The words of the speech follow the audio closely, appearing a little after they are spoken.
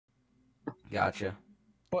Gotcha.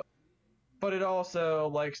 but it also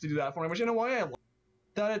likes to do that for me, which in a way I like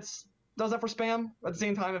that does that for spam. At the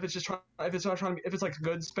same time, if it's just if it's not trying to if it's like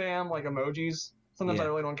good spam like emojis, sometimes I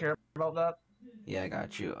really don't care about that. Yeah, I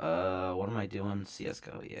got you. What am I doing?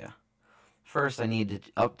 CSGO, yeah. First, I need to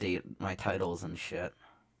update my titles and shit.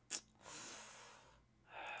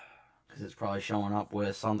 Because it's probably showing up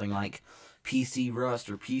with something like PC Rust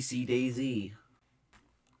or PC DayZ.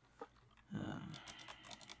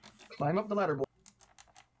 Climb up the ladder, boy.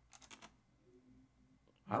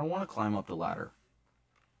 I don't want to climb up the ladder.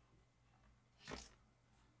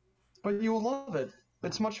 But you will love it.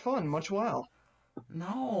 It's much fun, much wow.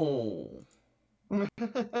 No.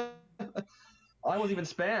 I was even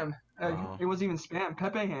spam. Oh. It was even spam.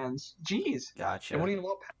 Pepe hands. Jeez. Gotcha. And what do you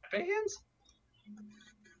love Pepe hands?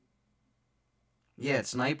 Yeah,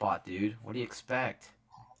 it's Nightbot, dude. What do you expect?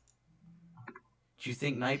 Did you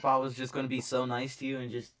think Nightbot was just going to be so nice to you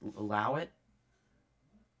and just allow it?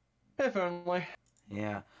 If only.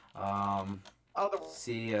 Yeah.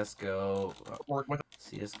 CSGO. Work with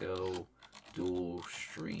CSGO dual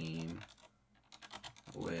stream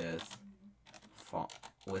with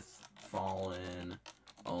Fallen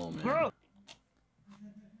Omen.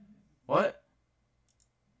 What?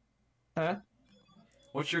 Huh?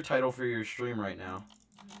 What's your title for your stream right now?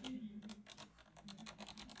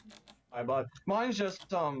 Hi, bud. Mine's just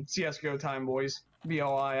CSGO time, boys.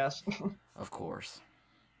 BOIS. Of course.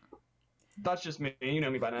 That's just me. You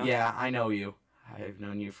know me by now. Yeah, I know you. I've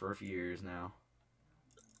known you for a few years now.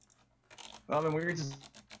 I've been weird.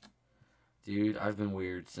 Dude, I've been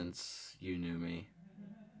weird since you knew me.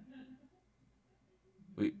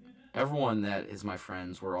 Everyone that is my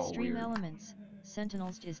friends, we're all Stream weird. Elements.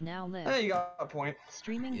 Sentinels is now live. Hey, you got a point.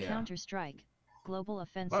 Streaming Counter-Strike. Global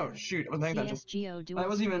Offensive. Oh, shoot. I wasn't paying attention. CSGO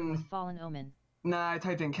dual stream with FallenOMEN. Nah, I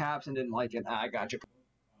typed in caps and didn't like it. I got you.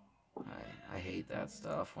 I hate that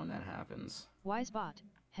stuff when that happens. Wisebot.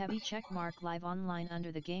 Heavy checkmark live online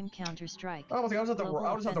under the game Counter-Strike. I just have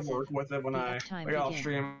to work with it when I get off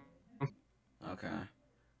stream. Okay.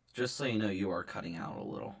 Just so you know, you are cutting out a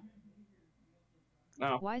little.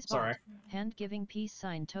 No, sorry. Hand giving peace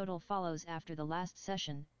sign total follows after the last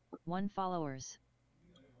session. 1 followers.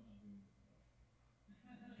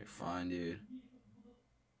 You're fine, dude.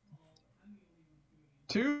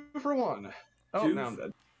 2 for 1. Oh, now I'm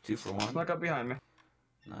dead. 2 for 1? Snuck up behind me.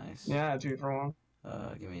 Nice. Yeah, 2 for 1.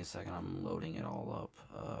 Give me a second. I'm loading it all up.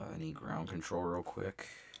 I need ground control real quick.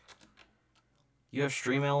 You have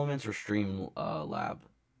Stream Elements or Stream Lab?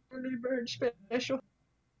 Early bird special.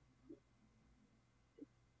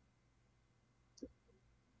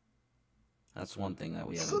 That's one thing that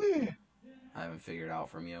I haven't figured out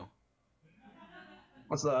from you.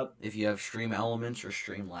 What's that? If you have Stream Elements or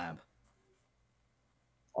Stream Lab.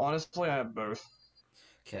 Honestly, I have both.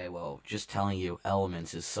 Okay, well, just telling you,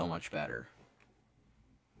 Elements is so much better.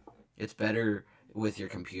 It's better with your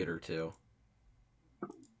computer, too.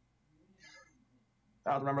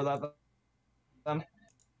 I'll remember that then.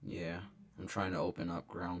 Yeah, I'm trying to open up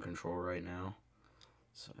ground control right now.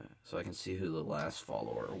 So I can see who the last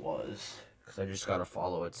follower was. Because I just got a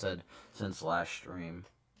follow. It said, since last stream.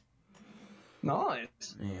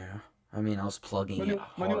 Nice. Yeah. I mean, I was plugging it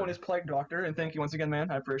hard. My new one is Plague Doctor, and thank you once again, man.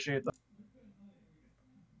 I appreciate that.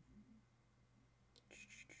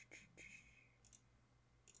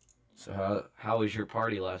 So how was your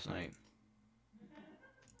party last night?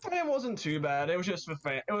 It wasn't too bad. It was just with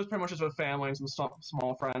it was pretty much just with family and some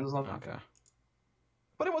small friends. Okay.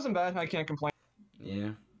 But it wasn't bad. I can't complain. Yeah.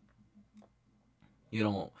 You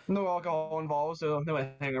don't. No alcohol involved, so no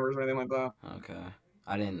hangovers or anything like that. Okay.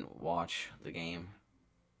 I didn't watch the game.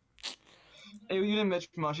 You didn't miss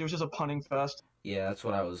much. It was just a punting fest. Yeah, that's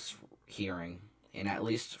what I was hearing. And at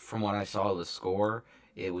least from what I saw, the score,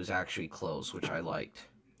 it was actually close, which I liked.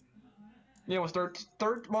 Yeah, it was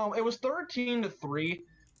well, it was 13-3.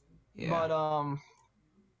 Yeah.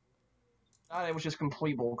 But it was just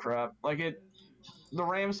complete bullcrap. Like the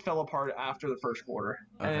Rams fell apart after the first quarter.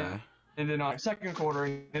 Okay. And it did not. Second quarter,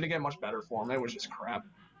 it didn't get much better for them. It was just crap.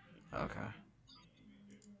 Okay.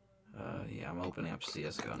 Yeah, I'm opening up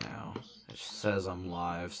CSGO now. It says I'm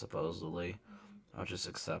live, supposedly. I'll just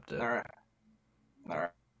accept it.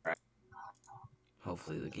 Alright.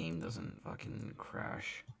 Hopefully the game doesn't fucking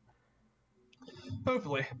crash.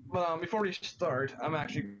 Hopefully. But before we start, I'm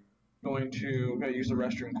actually going to use the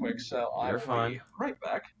restroom quick, so I'll be right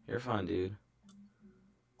back. You're fine, dude.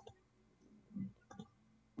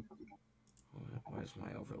 Why is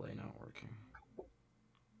my overlay not working?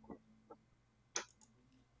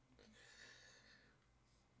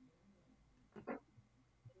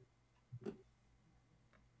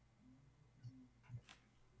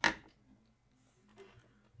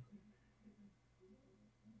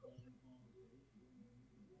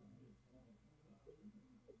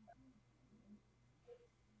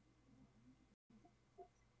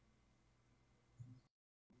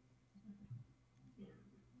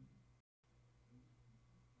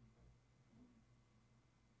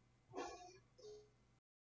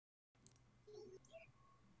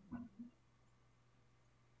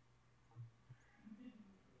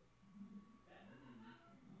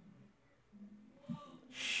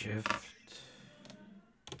 Shift.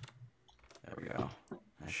 There we go.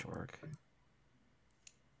 That should work.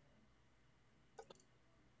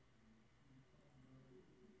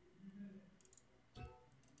 Can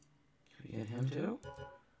we get him too?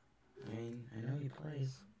 I mean, I know he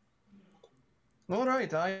plays.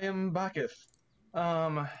 Alright, I am backeth.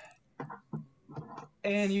 And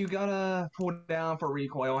you gotta pull down for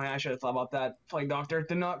recoil. I should have thought about that. Plague Doctor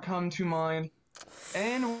did not come to mind.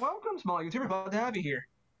 And welcome, small YouTuber. Glad to have you here.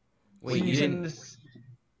 Wait, you didn't...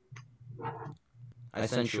 I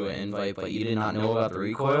sent you an invite, but you did not know about the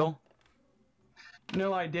recoil?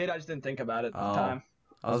 No, I did. I just didn't think about it at the time.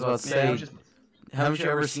 I was about to say, just... haven't you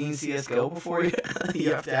ever seen CSGO before?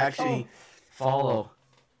 You have to actually follow.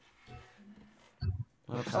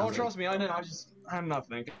 Oh, trust me, I know. I'm not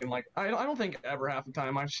thinking. Like, I don't think ever half the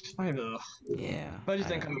time. Yeah. But I just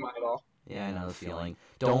didn't come to mind at all. Yeah, I know the feeling.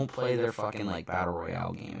 Don't play their fucking, like, Battle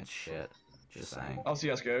Royale game. It's shit. Just saying. Oh,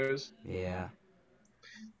 CSGOs. Yeah.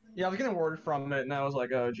 Yeah, I was getting word from it, and I was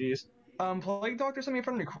like, oh, jeez. Plague Doctor sent me a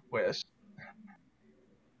friend request.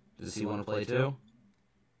 Does he want to play too?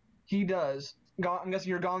 He does. I'm guessing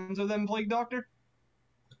you're Gonzo then, Plague Doctor?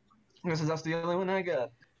 I guess that's the only one I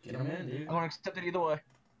got. Get him in, dude. I want to accept it either way.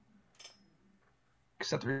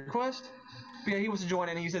 Accept the request. But yeah, he wants to join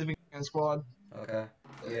in. He says we can in squad. Okay.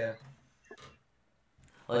 Yeah.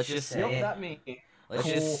 Let's just say Yep, that me. Let's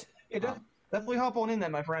cool. just... Definitely hop on in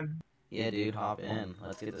then, my friend. Yeah, dude, hop in.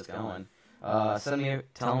 Let's get this going. Tell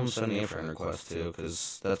him to send me a friend request too,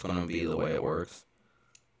 because that's gonna be the way it works.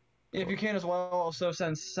 If you can as well, also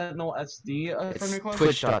send Sentinel SD a friend request.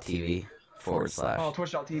 Twitch.tv / Oh,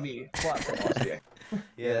 Twitch.tv.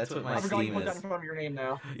 Yeah, that's what my I forgot you Steam put that is. in front of your name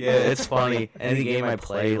now. Yeah, it's funny. Any game I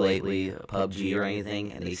play lately, PUBG or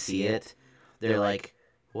anything, and they see it, they're like,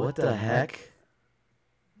 "What the heck?"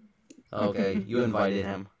 Okay, you invited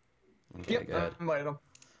him. Okay, Yep, good. I invited him.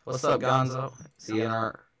 What's up, Gonzo?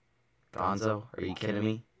 CNR? Gonzo? Are you kidding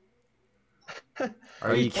me?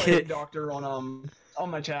 Are you kidding? Doctor on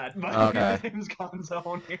my chat. But Okay. His name's Gonzo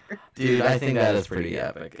on here. Dude, I think that is pretty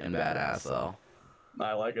epic and badass, though.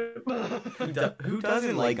 I like it. Who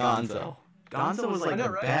doesn't like Gonzo? Gonzo was like I know, the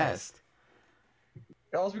right? best.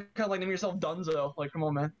 You also kind of like name yourself Dunzo. Like, come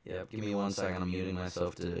on, man. Yeah, give me 1 second. I'm muting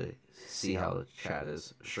myself to see how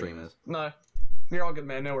the stream is. No, you're all good,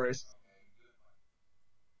 man. No worries.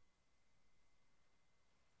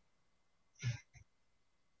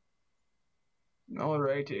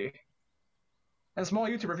 Alrighty. And small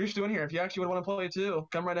YouTuber, if you're still in here, if you actually would want to play too,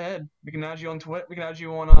 come right ahead. We can add you on Twitch. We can add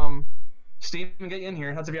you on Steam and get you in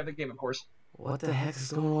here. That's if you have the game, of course. What the heck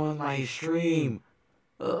is going on with my stream?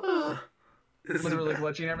 Was it really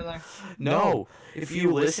glitchy and everything? No. If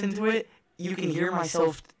you listen to it, you can hear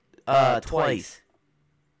myself twice.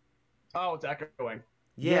 Oh, it's echoing.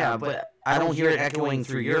 Yeah, but I don't hear it echoing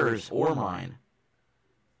through yours or mine.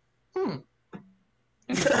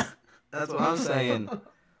 That's what I'm saying.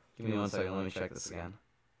 Give me 1 second. Let me check this again.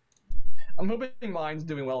 I'm hoping mine's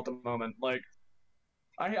doing well at the moment. Like,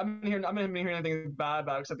 I haven't been hearing anything bad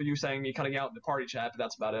about it except for you saying me cutting out in the party chat, but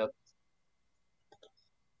that's about it.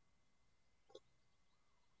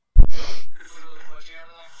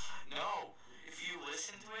 No, if you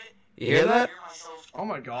listen to it, you hear that? Oh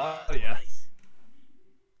my god, yeah.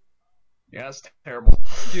 Yeah, it's terrible.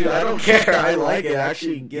 Dude, I don't care. I like it. It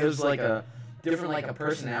actually gives like a different like a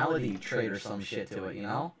personality trait or some shit to it, you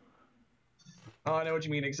know? Oh, I know what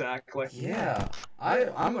you mean exactly. Yeah,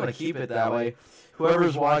 I'm gonna keep it that way.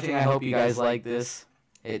 Whoever's watching, I hope you guys like this.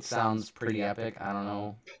 It sounds pretty epic. I don't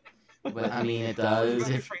know, but I mean it does.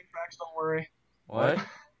 Train tracks, don't worry. What?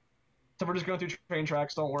 So we're just going through train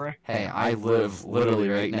tracks, don't worry. Hey, I live literally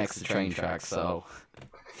right next to train tracks, so.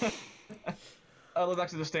 I live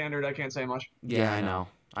next to the standard, I can't say much. Yeah, I know.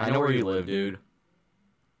 I know where you live, dude.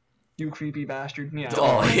 You creepy bastard. Yeah.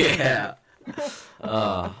 Oh, yeah.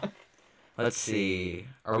 Let's see.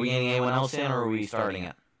 Are we getting anyone else in, or are we starting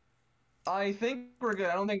it? I think we're good.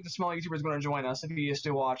 I don't think the small YouTuber is going to join us if he is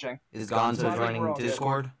still watching. Is Gonzo joining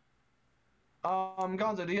Discord?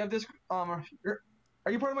 Gonzo, do you have this?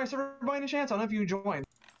 Are you part of my server by any chance? I don't know if you joined.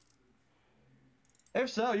 If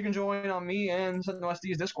so, you can join on me and Sentinel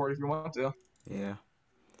SD's Discord if you want to. Yeah.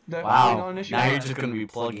 Definitely Wow. not an issue. Now you're just gonna be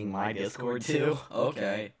plugging my Discord too?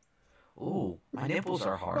 Okay. Ooh, my nipples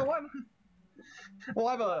are hard.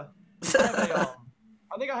 Well,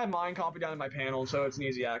 I think I have mine copied down in my panel, so it's an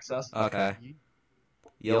easy access. Okay.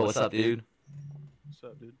 Yo, what's up, dude? What's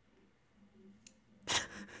up, dude?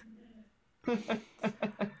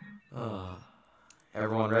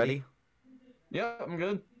 Everyone ready? Yeah, I'm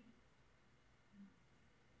good.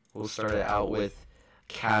 We'll start it out with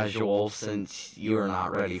casual since you're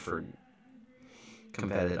not ready for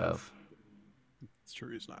competitive. It's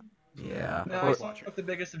true, he's not. Yeah. No, Or- it's not the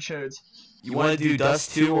biggest of chodes. you want to do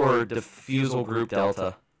Dust 2 or Defusal Group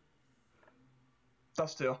Delta?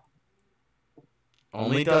 Dust 2.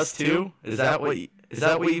 Only Dust 2? Is that what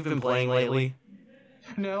you've been playing lately?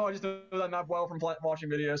 No, I just know that map well from watching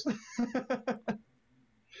videos.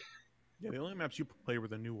 Yeah, the only maps you played were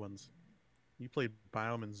the new ones. You played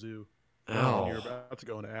Biome and Zoo. Oh. And you're about to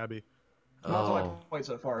go into Abbey. That's all Oh. I've played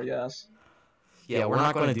so far, yes. Yeah, we're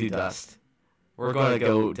not going to do Dust. We're going to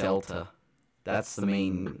go Delta. That's the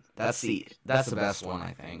main. That's the best one,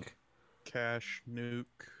 I think. Cash, Nuke.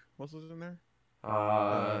 What's in there?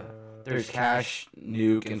 There's Cash,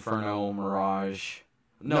 Nuke, Inferno, Mirage.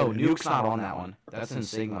 No, Nuke's not on that one. That's in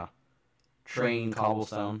Sigma. Train,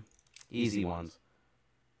 Cobblestone. Easy ones.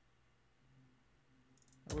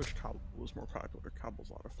 I wish Cobble was more popular. Cobble's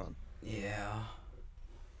a lot of fun. Yeah.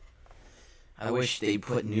 I wish they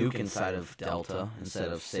put Nuke inside of Delta instead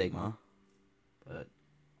of Sigma. But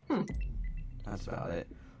that's about it.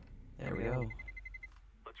 There we go.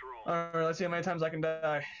 Alright, let's see how many times I can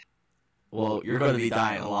die. Well, you're going to be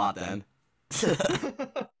dying a lot then.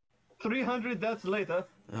 300 deaths later.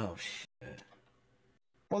 Oh, shit.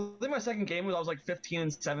 Well, I think my second game was I was like 15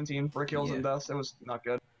 and 17 for kills and deaths. It was not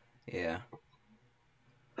good. Yeah.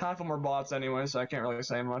 Half of them were bots anyway, so I can't really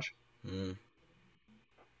say much.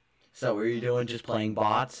 So, what are you doing? Just playing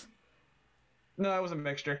bots? No, it was a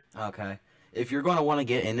mixture. Okay. If you're going to want to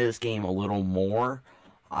get into this game a little more,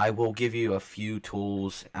 I will give you a few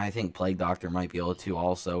tools. I think Plague Doctor might be able to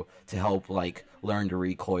also to help, like, learn the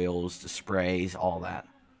recoils, the sprays, all that.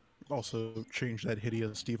 Also, change that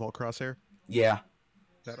hideous default crosshair. Yeah.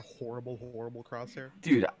 That horrible, horrible crosshair.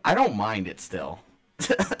 Dude, I don't mind it still.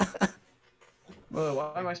 Whoa,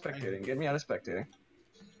 why am I spectating? Get me out of spectating.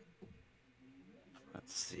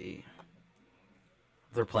 Let's see.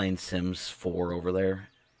 They're playing Sims 4 over there.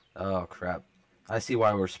 Oh, crap. I see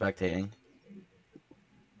why we're spectating.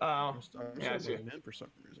 Oh, I'm yeah, I still see. going in for some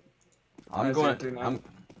reason. I'm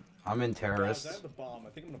in Guys, terrorist. I have the bomb. I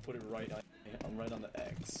think I'm gonna put it right on the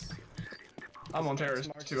X. I'm on terrorist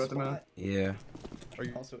Mark too at the moment. Yeah. Are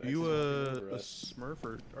you, Also, you X is a my favorite. Smurf,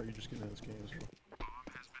 or are you just getting into this game?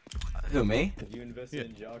 Who, me? Have you invested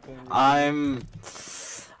in Jocelyn?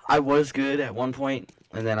 I was good at one point,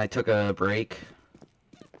 and then I took a break,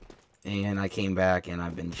 and I came back, and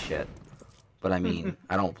I've been shit. But I mean,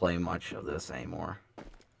 I don't play much of this anymore.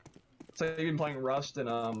 So you've been playing Rust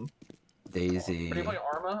and Daisy. Are you playing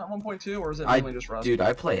Arma at 1.2 or is it mainly just Rust? Dude,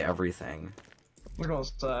 I play everything. I was gonna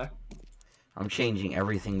say. I'm changing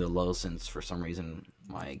everything to low since for some reason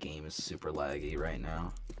my game is super laggy right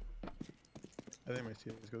now. I think my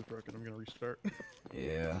CSGO's broken. I'm gonna restart.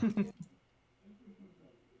 Yeah.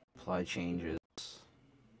 Apply changes.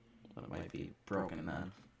 But it might be broken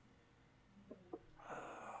then.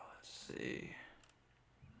 Let's see.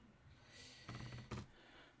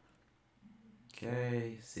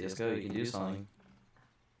 Okay, CSGO, you can do something.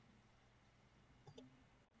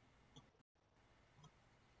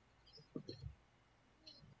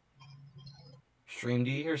 Stream,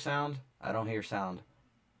 do you hear sound? I don't hear sound.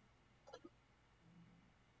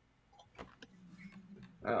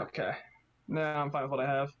 Okay. No, I'm fine with what I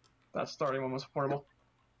have. That starting one was horrible.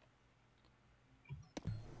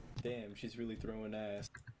 Damn, she's really throwing ass.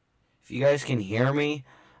 If you guys can hear me,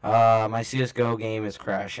 my CSGO game is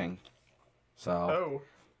crashing. So,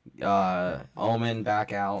 Omen,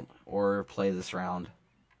 back out, or play this round.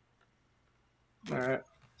 Alright.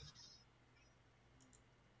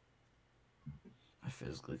 I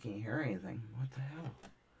physically can't hear anything. What the hell?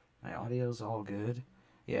 My audio's all good.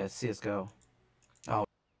 Yeah, it's CSGO. Oh.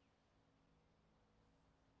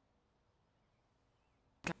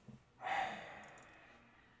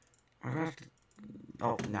 I have to...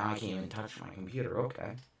 Oh, now I can't even touch my computer.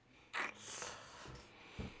 Okay.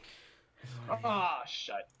 Ah,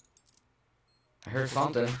 shit. I heard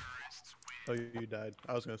something. Oh, you died.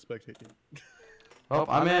 I was gonna spectate you. Oh,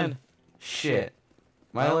 I'm in. Shit.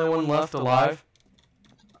 Am I the only one left alive?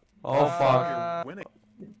 Oh, fuck. You're winning.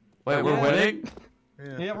 Wait, we're yeah. winning?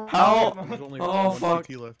 Yeah. Yeah, we're How? There's only Oh, one fuck.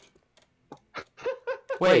 CT left.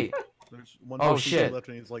 Wait. There's one Oh, CT shit. left,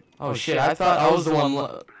 and he's like, Oh, shit. I thought I was the one,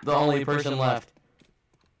 the only person left.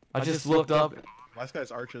 I just looked up. last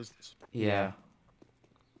guy's arches. Yeah.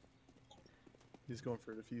 He's going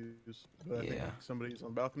for a defuse. But I think Yeah. somebody's on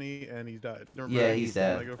the balcony, and he's died. Never Yeah, mind. he's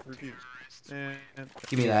dead. I go for defuse. And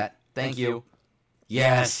Give me that. Thank you.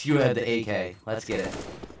 Yes, you had the AK. Let's get it.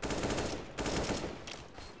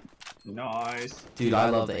 Nice. Dude, I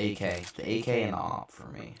love the AK. The AK and AWP for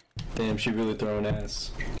me. Damn, she really throwing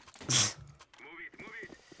ass.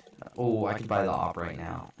 Oh, I could buy the AWP right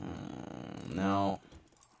now. No.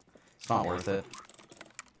 It's not worth it.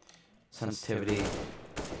 Sensitivity.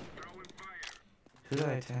 Who did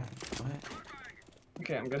I attack? What?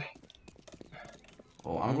 Okay, I'm good.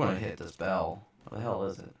 Oh, I'm gonna hit this bell. What the hell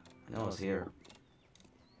is it? I know it's here.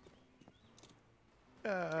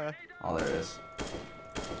 Oh, there it is.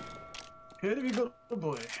 Here we go,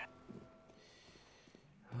 boy.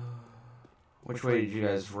 Which way did you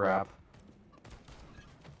guys wrap?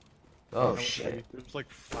 Oh shit. There's like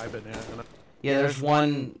 5 bananas. Yeah, there's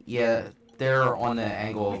one. Yeah, they're on the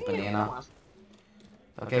angle of banana.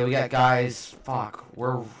 Okay, we got guys. Fuck,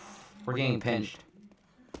 we're getting pinched.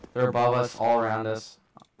 They're above us, all around us.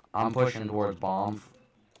 I'm pushing towards bomb.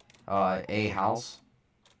 A house.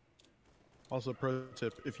 Also, pro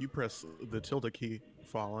tip: if you press the tilde key,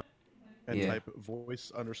 Fallen, and Yeah. type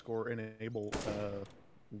voice underscore enable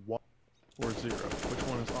 1 or 0, which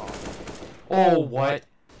one is off? Oh, what?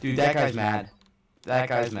 Dude, that guy's mad. That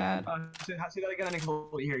guy's mad. See that again? I didn't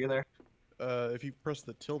completely hear you there. If you press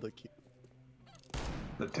the tilde key,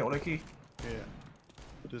 The tilde key? yeah,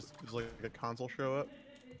 does like a console show up?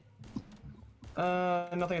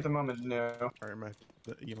 Nothing at the moment, no. Alright,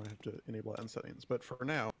 you might have to enable that in settings. But for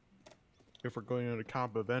now, if we're going into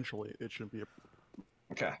comp eventually, it shouldn't be a...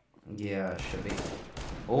 Okay. Yeah, it should be.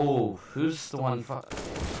 Oh, who's the one? Fuck.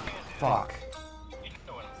 You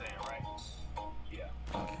know what I'm saying, right? Yeah.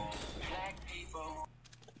 Okay.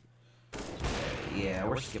 Yeah,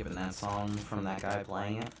 we're skipping that song from that guy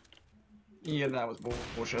playing it. Yeah, that was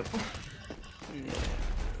bullshit.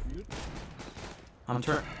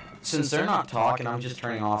 Since they're not talking, I'm just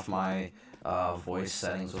turning off my voice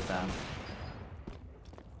settings with them,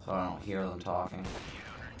 so I don't hear them talking.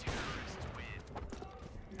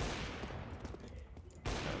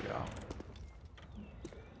 There we go.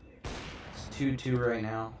 It's 2-2 right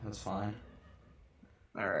now. That's fine.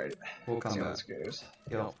 Alright. We'll come See how back. this goes.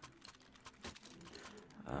 Yo.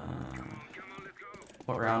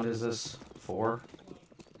 What round is this? 4?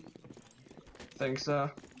 Think so.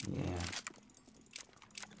 Yeah.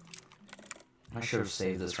 I should have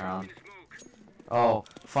saved this round. Oh,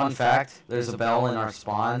 fun fact, there's a bell in our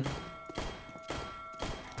spawn.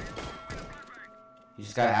 You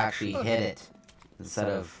just gotta actually hit it instead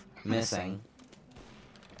of missing.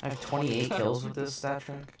 I have 28 kills with this stat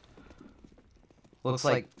trick. Looks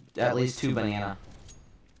like at least 2 banana.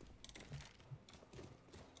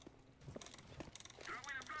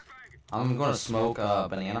 I'm gonna smoke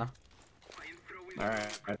banana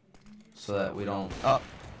Alright. so that we don't... Oh!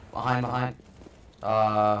 Behind.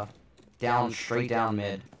 Down, straight down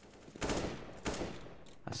mid.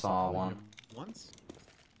 I saw one. Once?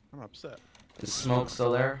 I'm upset. Is smoke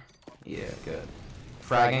still there? Yeah, good.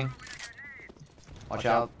 Fragging. Watch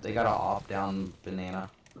out, they got a op down banana.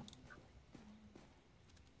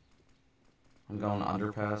 I'm going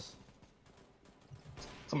underpass.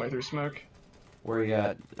 Somebody threw smoke. Where you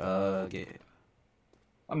at? I'm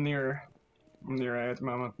near A at the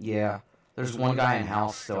moment. Yeah. There's one guy in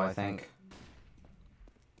house still, I think.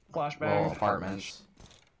 Well, Flashbang. apartments.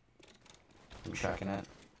 I'm checking it.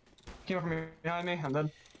 Came up from behind me. I'm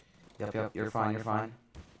dead. Yep, you're fine.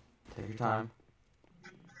 Take your time.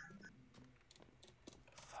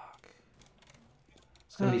 Fuck.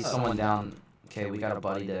 It's gonna be someone down. Okay, we got a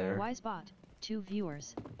buddy there. Wisebot, 2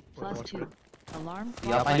 viewers, plus 2. Alarm Yep,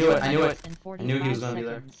 clock I knew it. and I knew he was 45 gonna be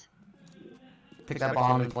there. seconds. Pick that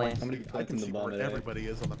bomb and play. I'm gonna be I can planting the see bomb where at A. everybody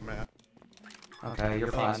is on the map. Okay,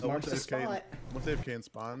 you're fine. Thanks, Mark. Once AFK and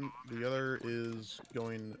spawn, the other is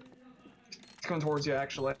going It's coming towards you,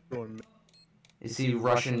 actually. Is he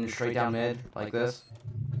rushing straight down mid like this?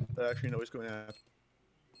 actually no, he's going app.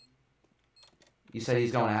 You said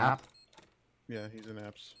he's going app? Yeah, he's in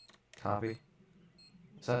apps. Copy.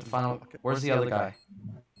 Is that the final? Where's the other guy?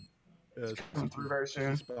 Coming through very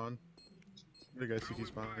soon. Spawn. The guy CT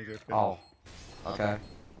spawn. He's AFK. Oh, okay.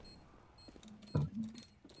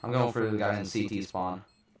 I'm going for the guy in CT spawn.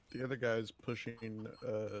 The other guy's pushing.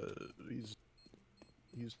 He's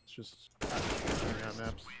just figuring out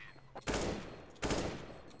maps.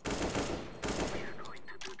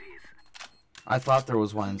 I thought there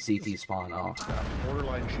was one in CT spawn. Oh, crap.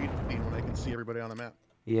 Borderline cheating when I can see everybody on the map.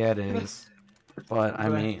 Yeah, it is. But I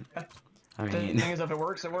mean, The thing is, if it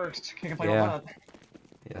works, it works. Can't complain Yeah. on that.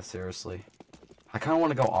 yeah, seriously. I kind of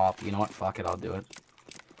want to go op. You know what? Fuck it, I'll do it.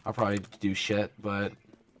 I'll probably do shit, but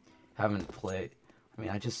haven't played. I mean,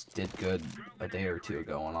 I just did good a day or two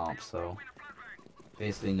ago on op, so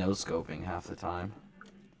basically no scoping half the time.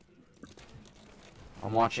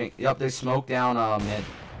 I'm watching. Yep, they smoke down mid.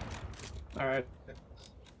 Alright.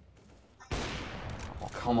 Oh,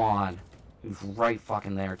 come on. He's right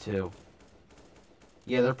fucking there, too.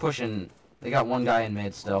 Yeah, they're pushing. They got one guy in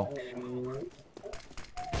mid still.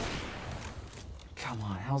 Come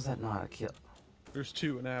on, how's that not a kill? There's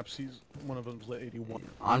 2 in apps. One of them's at 81.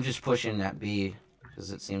 I'm just pushing that B,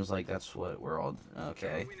 because it seems like that's what we're all...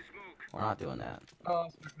 Okay. We're not doing that.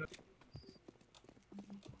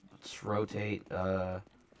 Let's rotate,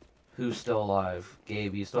 who's still alive?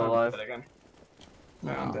 Gabe, you still alive?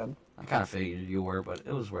 No, I'm dead. I kind of figured you were, but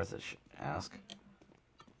it was worth a ask.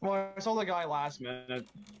 Well, I saw the guy last minute.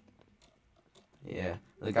 Yeah,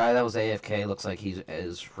 the guy that was AFK looks like he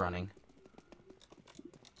is running.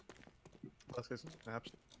 Let's get some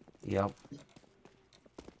apps. Yep.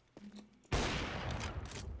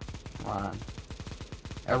 Come on.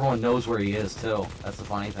 Everyone knows where he is, too. That's the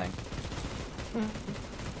funny thing.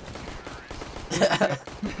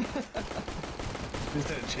 Just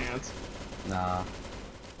had a chance. Nah.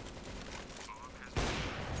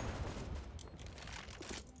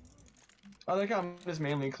 I think I'm just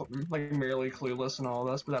mainly, like, merely clueless in all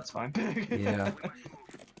this, but that's fine. Yeah.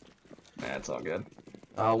 Nah, it's all good.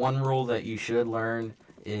 One rule that you should learn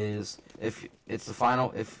is if it's the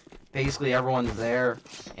final, if basically everyone's there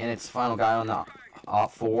and it's the final guy on the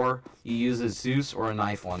op 4, you use a Zeus or a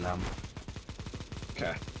knife on them.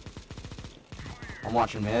 Okay. I'm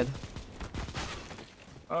watching mid.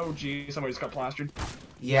 Oh, gee, somebody's got plastered.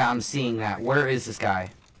 Yeah, I'm seeing that. Where is this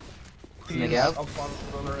guy? He's Negev? up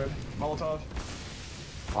on the road. Molotov.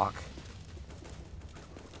 Fuck.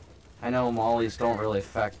 I know mollies don't really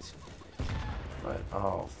affect, but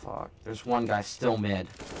oh fuck. There's one guy still mid.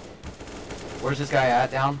 Where's this guy at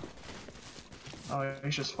down? Oh,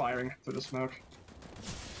 he's just firing through the smoke.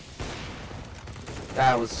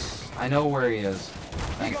 That was... I know where he is.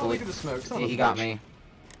 Thankfully. He got me through the smoke. Son Yeah, of he a got bitch. me.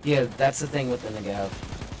 Yeah, that's the thing with the Negev.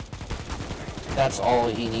 That's all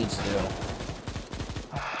he needs to do.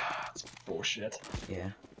 That's bullshit. Yeah.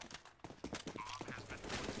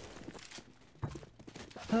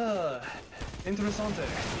 Interessante.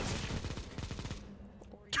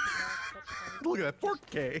 Look at that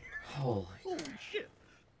 4K. Holy. Holy shit.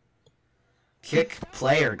 Kick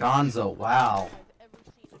player, Gonzo. Wow.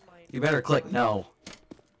 You better click no.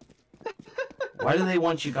 Why do they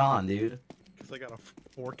want you gone, dude? Because I got a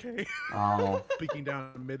 4K. Oh. Peeking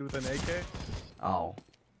down mid with an AK. Oh.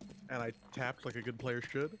 And I tapped like a good player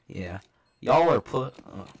should. Yeah. Y'all are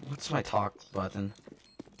what's my talk button?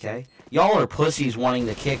 Okay. Y'all are pussies wanting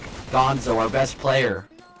to kick Gonzo, our best player.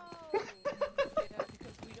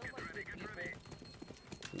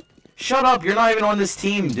 Shut up, you're not even on this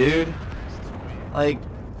team, dude. Like,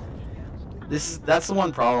 that's the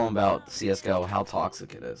one problem about CSGO, how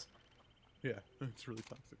toxic it is. Yeah, it's really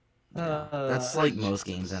toxic. That's like most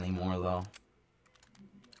games anymore, though.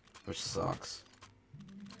 Which sucks.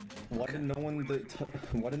 Why did no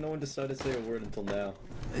one decide to say a word until now?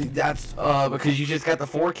 That's, because you just got the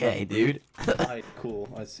 4K, dude. Alright, cool,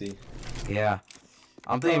 I see. Yeah.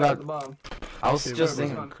 I'm thinking At the about, bottom. I was Okay, just that was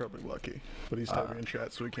thinking, incredibly lucky. But he's typing in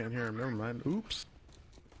chat so we can't hear him. Never mind. Oops.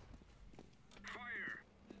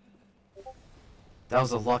 that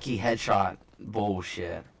was a lucky headshot.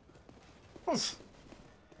 Bullshit.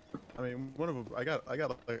 I mean, one of them. I got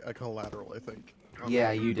a collateral, I think.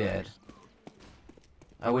 Yeah, you did.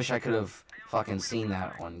 I wish I could have fucking seen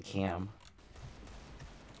that on cam.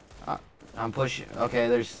 I'm pushing. Okay,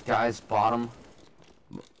 there's guys bottom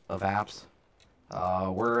of apps.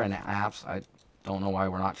 We're in apps. I don't know why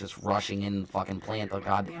we're not just rushing in and fucking plant the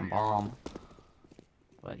goddamn bomb.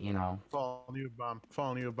 But, you know. Following you, bomb.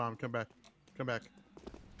 Following you, bomb. Come back. Come back.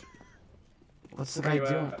 What's the Where guy you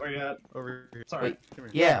doing? at? Where you at? Over here. Sorry. Wait, Come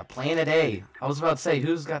here. yeah, Planet A. I was about to say,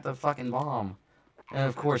 who's got the fucking bomb? And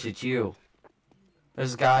of course, it's you.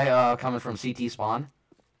 There's a guy coming from CT spawn.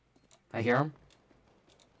 I hear him.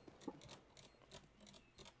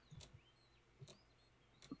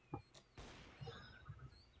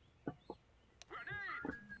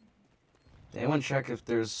 Did anyone check if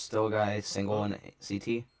there's still a guy single in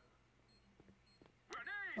CT?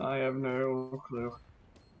 I have no clue.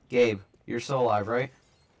 Gabe, you're still alive, right?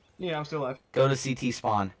 Yeah, I'm still alive. Go to CT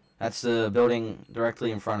spawn. That's the building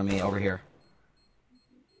directly in front of me over here.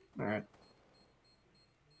 Alright.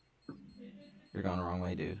 You're going the wrong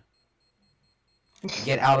way, dude.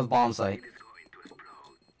 Get out of bomb site.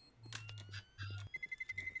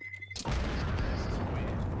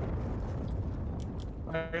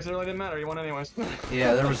 I guess it really didn't matter. You won anyways.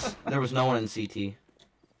 Yeah, there was no one in CT.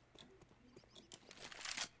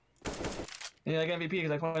 Yeah, I got MVP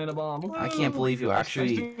because I planted a bomb. I can't believe you I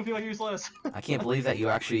actually. do feel like useless. I can't believe that you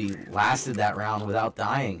actually lasted that round without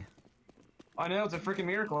dying. I know, it's a freaking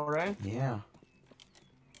miracle, right? Yeah.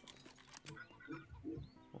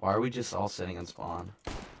 Why are we just all sitting in spawn?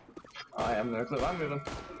 I have no clue. I'm moving.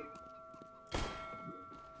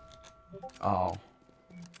 Oh.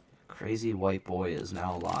 Crazy white boy is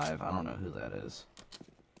now alive. I don't know who that is.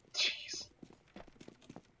 Jeez.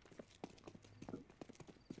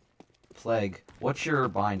 Plague, what's your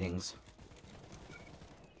bindings?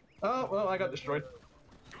 Oh, well, I got destroyed.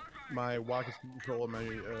 My walk is control and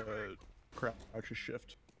my crouch is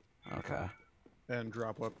shift. Okay, And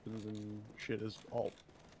drop weapons and shit is alt.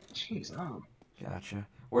 Jeez, oh. gotcha.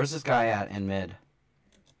 Where's this guy at in mid?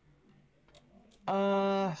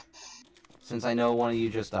 Since I know one of you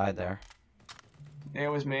just died there. Yeah, it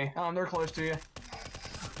was me. They're close to you.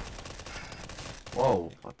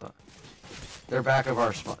 Whoa, what the? They're back of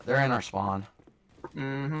our spawn. They're in our spawn.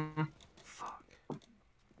 Mm-hmm. Fuck.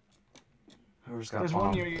 Who's got There's bomb?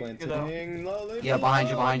 one near you, though. Planting lolly. Yeah,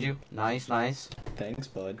 behind you. Nice, nice. Thanks,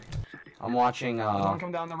 bud. I'm watching, There's one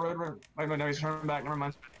come down the road. Wait, no, he's turning back. Never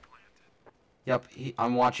mind. Yep,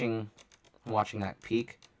 I'm watching that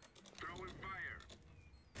peak.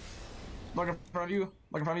 Look in front of you.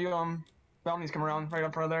 Look in front of you. Bounty's come around right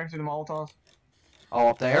up front there. See the Molotovs. Oh,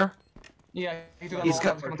 up there? Yeah, he threw the He's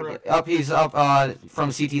Molotovs coming through. he's up,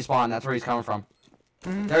 from CT spawn. That's where he's coming from.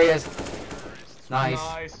 There he is. Nice.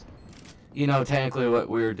 Nice. You know, technically what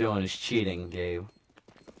we were doing is cheating, Gabe.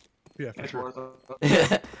 Yeah, for It's sure. worth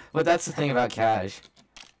it. But that's the thing about Cash.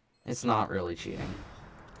 It's not really cheating.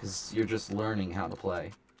 Because you're just learning how to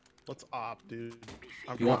play. Let's opt, dude.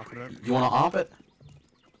 I'm You want confident. you want to op it?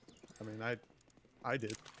 I mean, I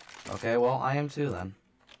did. Okay, well, I am too then.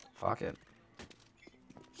 Fuck it.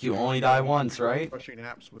 You only die once, right? Pushing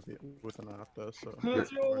apps with an op though, so.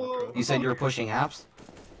 You said you were pushing apps?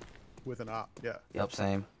 With an op, yeah. Yep,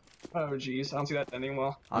 same. Oh, jeez. I don't see that ending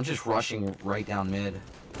well. I'm just rushing right down mid.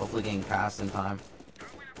 Hopefully getting past in time.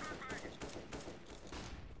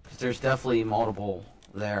 'Cause there's definitely multiple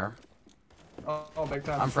there. Oh, big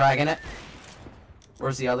time. I'm fragging it.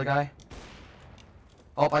 Where's the other guy?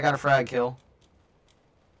 Oh, I got a frag kill.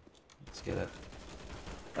 Let's get it.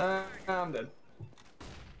 I'm dead.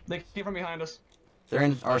 They came from behind us. They're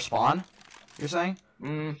in our spawn, you're saying?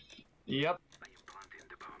 Yep.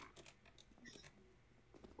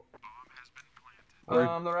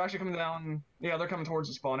 Or- They're actually coming down. Yeah, they're coming towards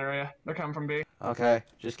the spawn area. They're coming from B. Okay,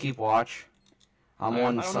 just keep watch. I'm I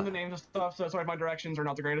on. don't know the names of stuff, so sorry if my directions are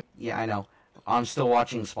not the greatest. Yeah, I know. I'm still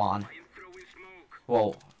watching spawn.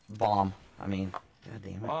 Well, bomb. I mean, god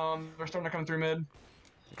damn it. They're starting to come through mid.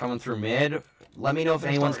 Coming through mid. Let me know if They're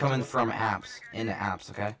anyone's starting coming to- from apps. Into apps,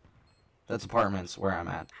 okay? That's apartments where I'm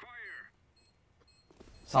at.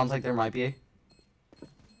 Sounds like there might be.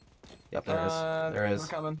 Yep, there is. There is.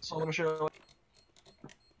 They're coming. So let me show you.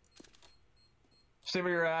 Stay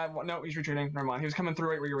where you're at. No, he's retreating. Never mind. He was coming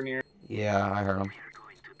through right where you were near. Yeah, I heard him.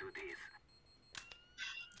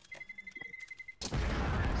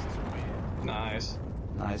 Nice.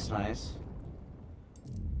 Nice, nice.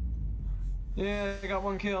 Yeah, I got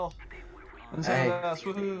one kill. And so Hey. that's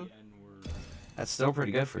woohoo. That's still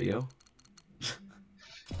pretty good for you.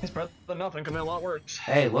 It's better than nothing. Could be a lot worse.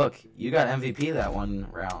 Hey, look, you got MVP that one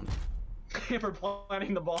round. For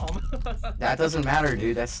planting the bomb. That doesn't matter,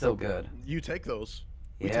 dude. That's still good. You take those.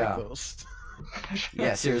 We Yeah. Take those.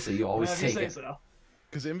 Yeah, seriously, you always Yeah, if you take say it. so.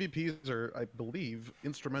 Because MVPs are, I believe,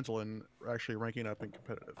 instrumental in actually ranking up in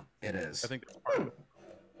competitive. It is. I think that's part of it.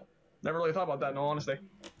 Never really thought about that in all honesty.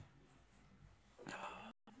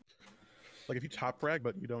 Like if you top frag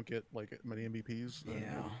but you don't get like many MVPs, then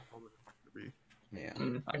Yeah. it'll be- Yeah.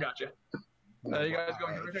 I got you. You guys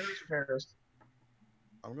going to terrorist or terrorist?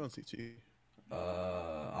 I'm going CT.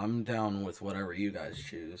 I'm down with whatever you guys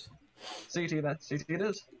choose. CT then. CT it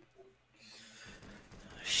is.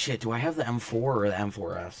 Shit, do I have the M4 or the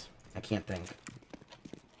M4S? I can't think.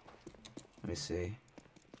 Let me see.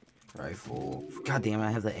 Rifle. God damn it,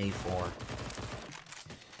 I have the A4.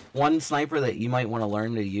 One sniper that you might want to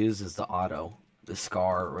learn to use is the auto. The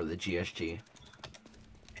SCAR or the GSG.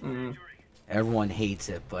 Everyone hates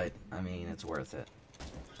it, but, I mean, it's worth it.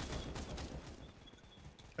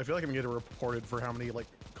 I feel like I'm getting reported for how many like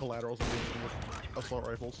collaterals I'm getting with assault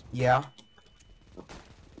rifles. Yeah.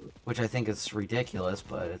 Which I think is ridiculous,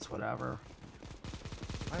 but it's whatever.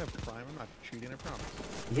 I have prime. I'm not cheating. I promise.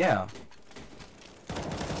 Yeah.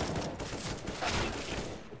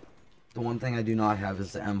 The one thing I do not have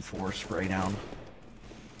is the M4 spray down.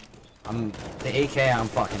 The AK I'm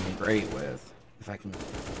fucking great with. If I can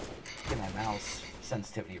get my mouse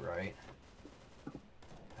sensitivity right.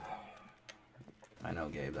 I know,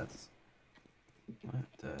 Gabe, that's... What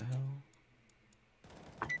the hell?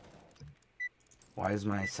 Why is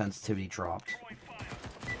my sensitivity dropped? What?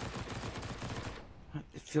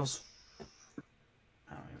 It feels...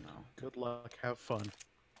 I don't even know. Good luck. Have fun.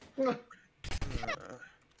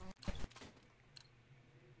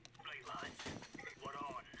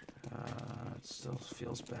 still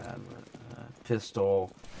feels bad, but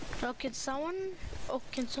pistol. Oh,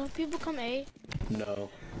 can some people come A? No.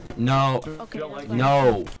 No. Okay, don't that's like fine.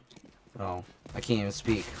 No. Oh, I can't even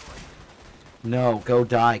speak. No, go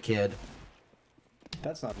die, kid.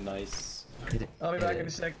 That's not nice. I'll be back in a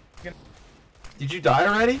second. Did you die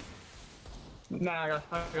already? Nah, I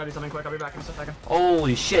gotta do something quick. I'll be back in a second.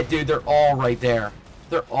 Holy shit, dude, they're all right there.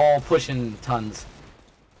 They're all pushing tons.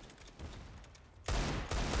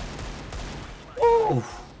 Ooh.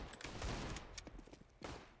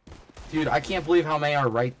 Dude, I can't believe how many are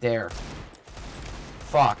right there.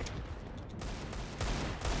 Fuck.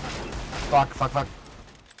 Fuck.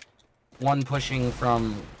 One pushing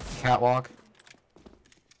from catwalk.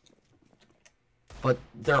 But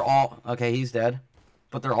they're all... Okay, he's dead.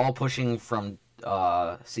 But they're all pushing from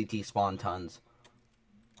CT spawn tons.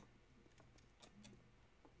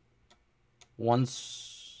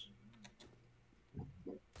 Once...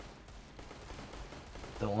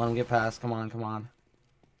 Don't let him get past. Come on.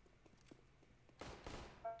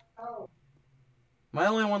 Am I the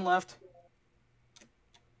only one left?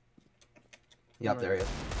 Yep, there he is.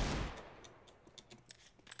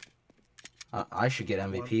 I should get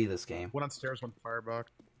MVP this game. One on stairs, one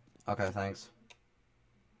firebox. Okay, thanks.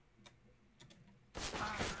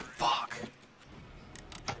 Fuck.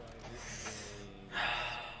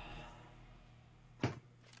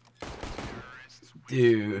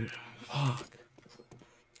 Dude. Fuck.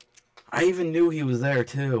 I even knew he was there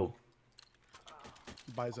too.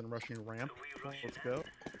 Bison rushing ramp. Let's go.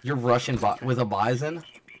 You're rushing with a bison?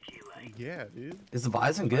 Yeah, dude. Is the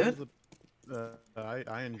bison good?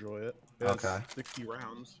 I enjoy it. It has Okay. 60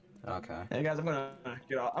 rounds. Okay. Hey guys, I'm gonna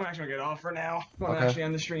get off. I'm actually gonna get off for now. I'm gonna Okay. actually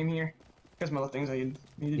end the stream here. Got some other things I need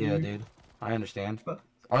to Yeah, do. dude. I understand. But-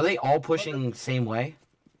 Are they all pushing same way?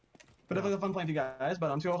 But definitely fun playing with you guys.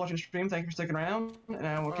 But I'm still watching the stream. Thank you for sticking around, and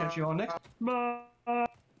I will catch you all next. Bye.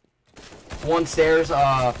 One stairs,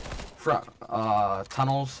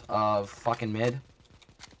 tunnels of fucking mid.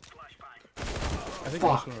 I think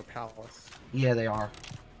Fuck. most of them are palace. Yeah, they are.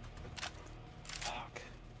 Fuck.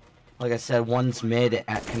 Like I said, one's mid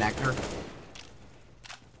at connector.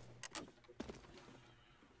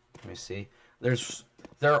 Let me see.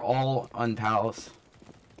 They're all on palace.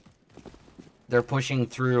 They're pushing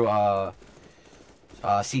through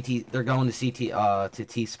CT. They're going to CT to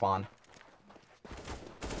T spawn.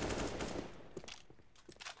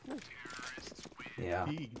 Yeah.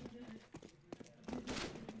 Pig.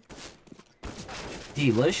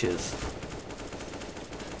 Delicious.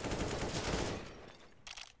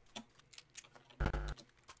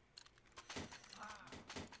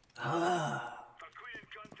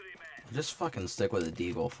 Just fucking stick with a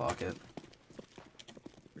deagle, fuck it.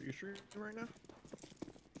 Are you sure right now?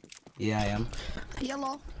 Yeah, I am.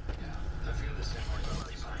 Yellow.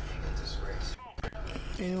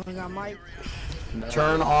 Anyone got mic? No.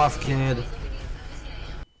 Turn off, kid.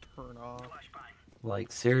 Turn off.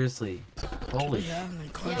 Like, seriously. Holy Yeah,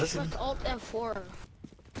 Listen. press Alt F4.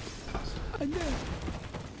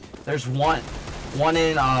 There's one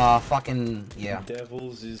in, fucking, yeah.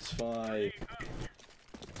 Devils is 5.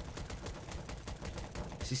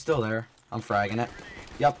 Is he still there? I'm fragging it.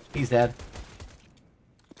 Yep, he's dead.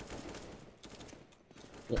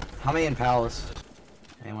 How many in Palace?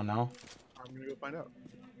 Anyone know? I'm gonna go find out.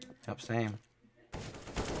 Yep, same.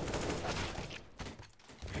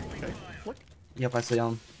 Okay. Flick. Yep, I see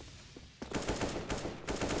him.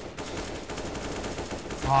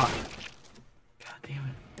 Fuck. God damn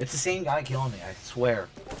it. It's the same guy killing me, I swear.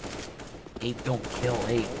 8 don't kill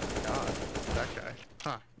 8. God, that guy.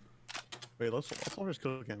 Huh. Wait, let's all just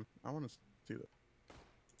kill him. I want to see that.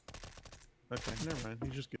 Okay, never mind.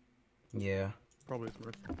 He's just good. Yeah. Probably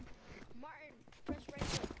worth. Martin, press right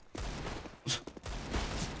click.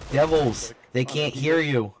 Devils! They can't hear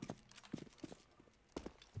you.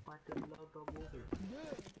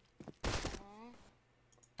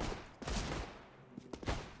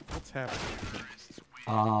 What's happening?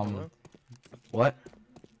 What?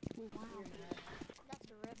 That's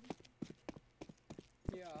the rib.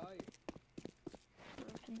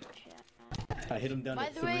 I hit him down By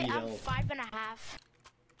to the 3 way, I'm health. 5.5.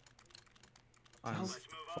 I'm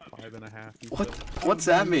 5.5. He's What? dead. What's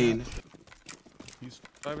that mean? He's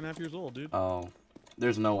 5.5 years old, dude. Oh.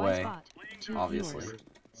 There's no One way. spot, 2 Obviously. viewers.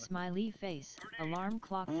 Smiley face. Alarm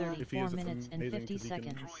clock If he 34 is, it's minutes and amazing 50 'cause he can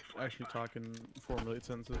seconds. actually talk and formulate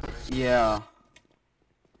sentences. Yeah.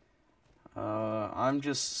 I'm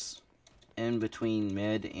just in between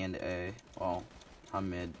mid and A. Well, I'm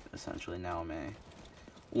mid, essentially. Now I'm A.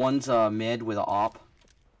 One's mid with a op.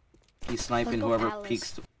 He's sniping Let's go whoever Palace.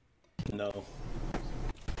 peeks. No.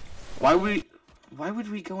 Why would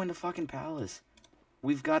we go into fucking Palace?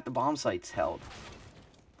 We've got the bomb sites held.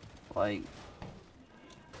 Like,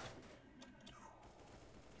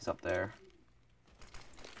 he's up there.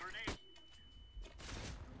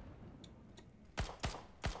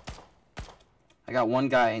 I got one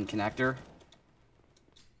guy in connector.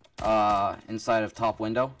 Inside of top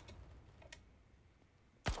window.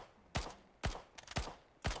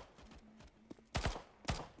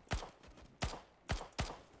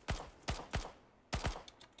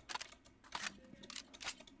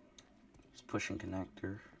 He's pushing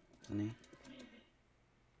connector, isn't he?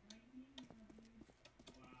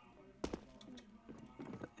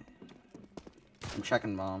 I'm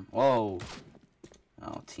checking bomb. Whoa.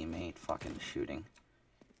 Oh, teammate fucking shooting.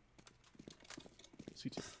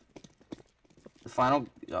 CT. The final...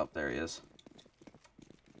 Oh, there he is.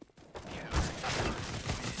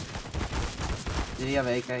 Did he have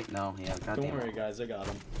AK? No, he had... Don't worry, guys, I got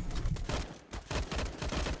him.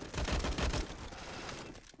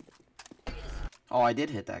 Oh, I did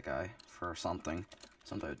hit that guy for something.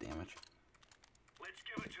 Some type of damage. Let's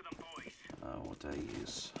give it to them, boys. What did I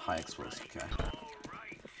use? High explosive, okay.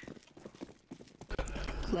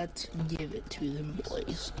 Let's give it to them,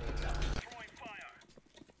 boys. Throwing fire.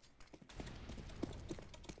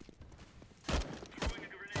 Throwing a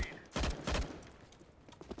grenade.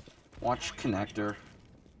 Watch connector.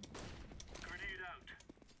 Grenade out.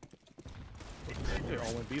 They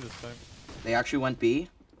all went B this time. They actually went B?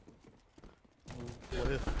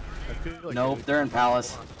 What if? I feel like Nope, they're in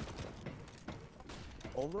Palace.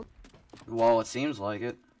 all of them? Well, it seems like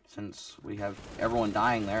it, since we have everyone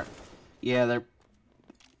dying there. Yeah,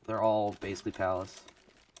 they're all basically Palace.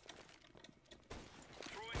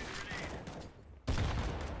 Throwing a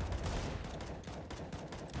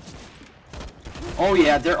grenade. Oh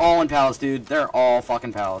yeah, they're all in Palace, dude. They're all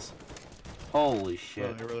fucking Palace. Holy Oh,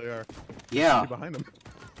 shit. they really are. Yeah. You're behind them.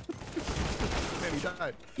 Man, he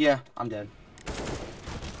died. Yeah, I'm dead.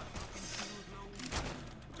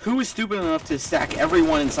 Who is stupid enough to stack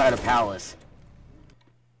everyone inside a Palace?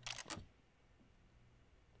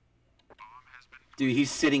 Dude,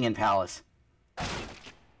 he's sitting in Palace.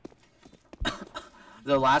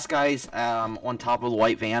 The last guy's on top of the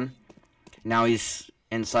white van. Now he's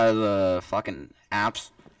inside of the fucking apps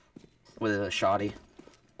with a shoddy.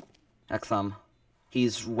 XM.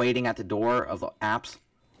 He's waiting at the door of the apps.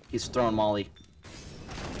 He's throwing molly.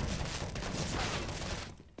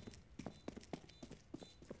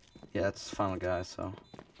 Yeah, that's the final guy, so.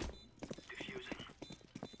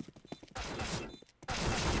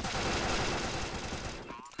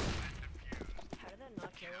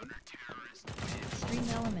 Stream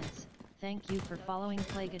Elements, thank you for following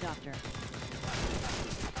Plague Adopter.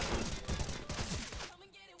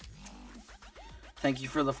 Thank you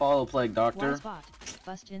for the follow, Plague Doctor. Spot,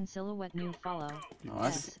 Bust in Silhouette new follow. Oh,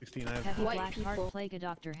 that's- Yes. 69. Heavy White Black people. Heart Plague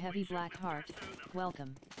Adopter Heavy Black Heart,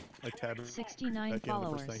 welcome. Like tab. 69 Again, the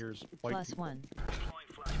followers, first thing I hear is white plus people. 1.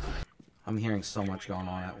 I'm hearing so much going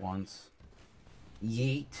on at once.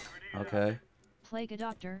 Yeet. Okay. Plague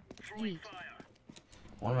Adopter, yeet.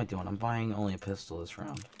 What am I doing? I'm buying only a pistol this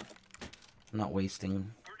round. I'm not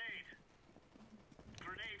wasting. Grenade.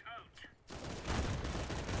 Grenade out.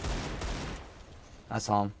 I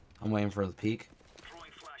saw him. I'm waiting for the peak.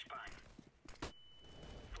 Throwing flashbang.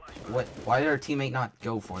 What? Why did our teammate not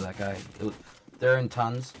go for that guy? They're in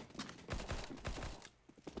tons.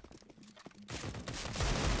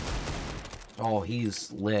 Oh,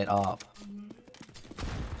 he's lit up.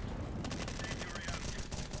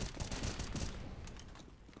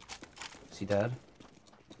 Is he dead?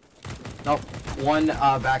 Nope. One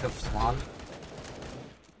back of spawn.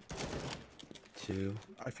 Two.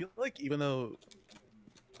 I feel like even though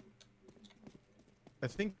I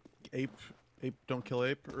think ape don't kill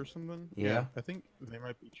ape or something. Yeah. I think they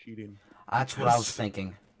might be cheating. That's what I was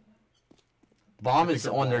thinking. Bomb I is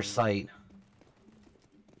think on their bomb. site.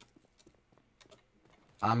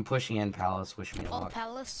 I'm pushing in Palace. Wish me All luck.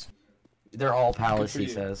 Palace. They're all Palace, for he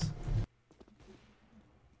you. says.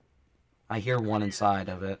 I hear one inside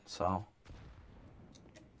of it, so.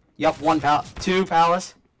 Yep, two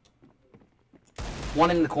Palace.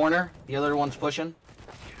 One in the corner. The other one's pushing.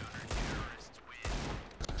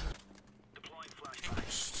 Deploying flashbang.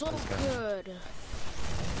 So good.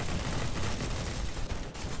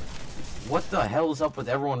 What the hell is up with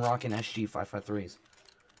everyone rocking SG 553s?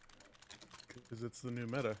 Because it's the new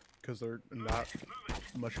meta. Because they're not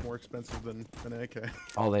much more expensive than an AK.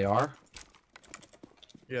 Oh, they are?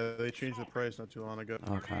 Yeah, they changed the price not too long ago.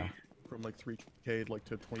 Okay. From like 3K like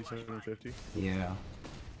to 2750. Yeah.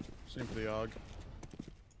 Same for the AUG.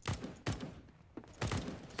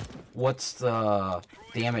 What's the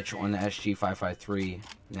damage on the SG553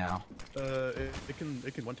 now? It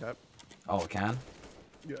can one tap. Oh, it can?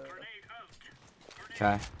 Yeah.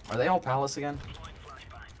 Okay. Are they all palace again?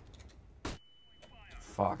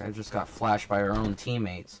 Fuck, I just got flashed by our own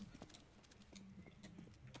teammates.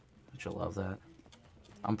 Don't you love that?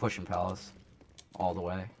 I'm pushing palace. All the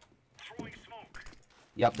way.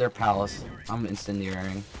 Yep, they're palace. I'm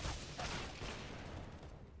incendiaring.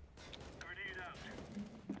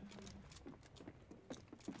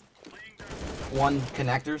 One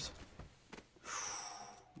connectors.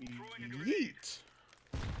 Yeet.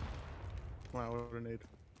 Wow, what a nade.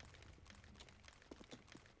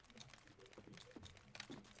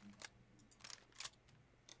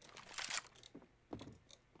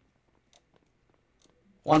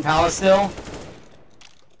 One palace still.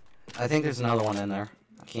 I think there's another one in there.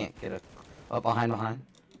 I can't get it. Up behind.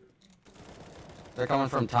 They're coming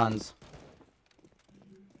from tons.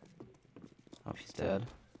 Oh, he's dead.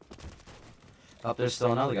 Oh, there's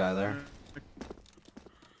still another guy there.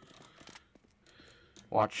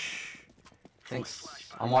 Watch. Thinks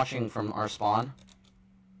I'm watching from our spawn.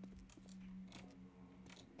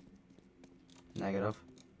 Negative.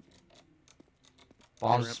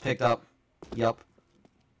 Bombs picked up. Yup.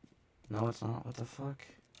 No, it's not. What the fuck?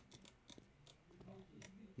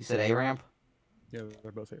 You said A ramp? Yeah,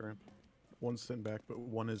 they're both A ramp. One's sitting back, but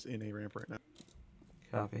one is in A ramp right now.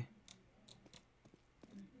 Copy.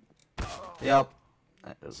 Yep.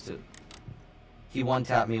 That was it. He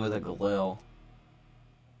one-tapped me with a Galil.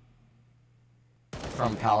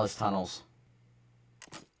 From Palace Tunnels.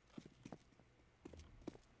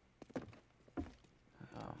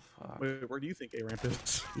 Oh, fuck. Wait, where do you think A ramp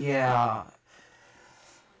is? Yeah.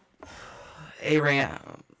 A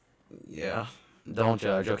ramp. Yeah. Don't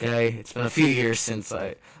judge, okay? It's been a few years since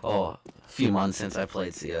a few months since I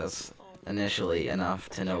played CS initially enough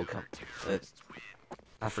to know.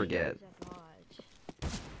 I forget.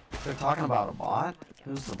 They're talking about a bot?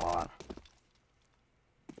 Who's the bot?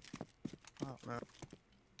 Oh, no.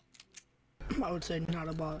 I would say not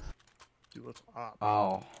a bot. Dude, what's up?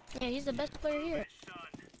 Oh. Yeah, he's the best player here.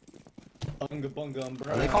 Bunga bunga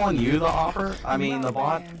umbrella. Are they calling you the opper? I mean, the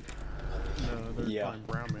bot? Man. No, they're Yeah. calling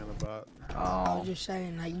Brown Man the bot. I was Oh. just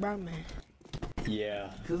saying, like, Brown Man.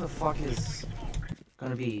 Yeah. Who the fuck is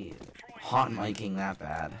gonna be hot miking that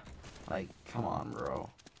bad? Like, come on,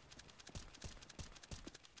 bro.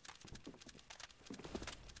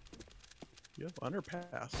 Yep,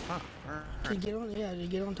 underpass. Huh. Just get on, yeah,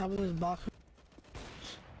 just get on top of this box.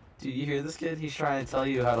 Dude, you hear this kid? He's trying to tell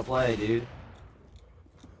you how to play, dude.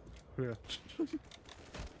 Yeah.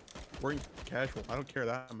 Wearing casual. I don't care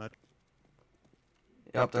that much.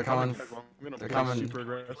 Yep, they're coming. Casual. I'm gonna They're play coming. super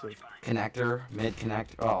aggressive. Connector, mid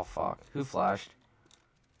connect. Oh fuck. Who flashed?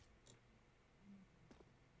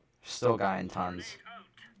 Still guy in tons.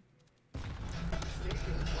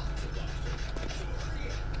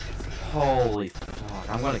 Holy fuck.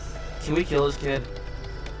 I'm gonna. Can we kill this kid?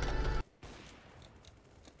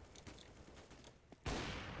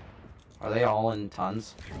 Are they all in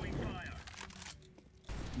tons?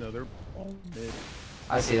 No, they're all mid.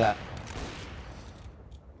 I see that.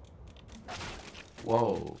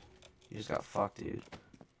 Whoa. You just got fucked, dude.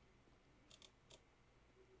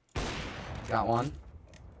 Got one.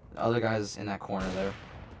 The other guy's in that corner there.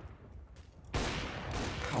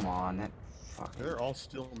 Come on, that fucking... They're all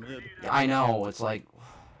still mid. I know, it's like...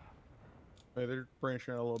 Hey, they're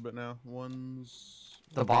branching out a little bit now. One's...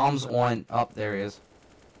 The bomb's on... Up, there he is.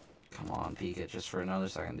 Come on, peek it just for another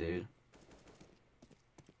second, dude.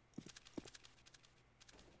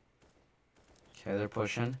 Okay, they're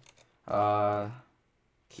pushing.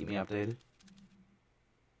 Keep me updated.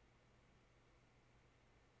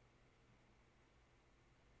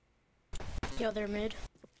 Yo, they're mid.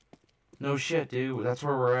 No shit, dude. That's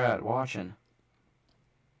where we're at, watching.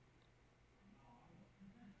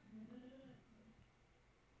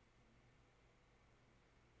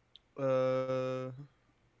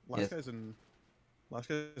 Last Yes. guy's in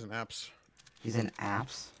apps. He's in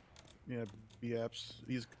apps. Yeah, B apps.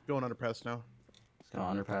 He's going underpass now. He's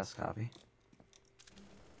going underpass, copy.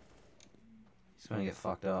 He's gonna get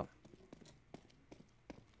fucked up.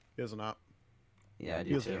 He has an op. Yeah, I He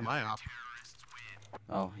do has too. my op.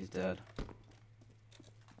 Oh, he's dead.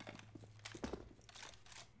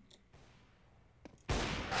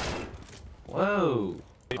 Whoa!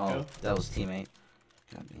 Oh, that was teammate.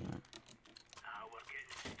 God damn it.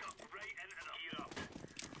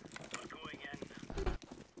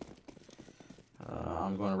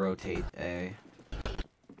 I'm going to rotate A.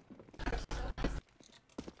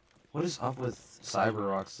 What is up with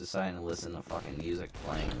Cyberrocks deciding to listen to fucking music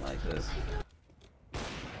playing like this?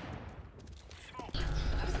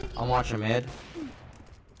 I'm watching mid.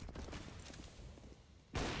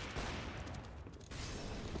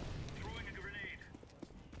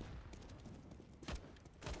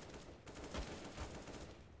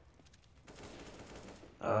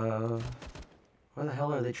 Where the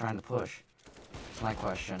hell are they trying to push? That's my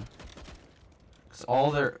question.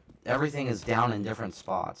 Cause everything is down in different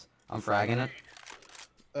spots. I'm fragging it.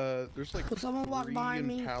 There's like Could someone walk 3 behind in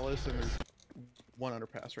me? Palace and there's 1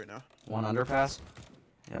 underpass right now. One underpass.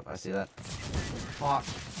 Yep, I see that. Fuck.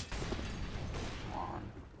 Come on,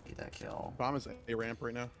 get that kill. Bomb is A ramp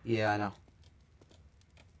right now. Yeah, I know.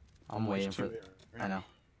 I'm waiting There's for. 2 A I ramp.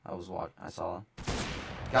 know. I saw him.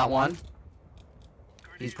 Got one.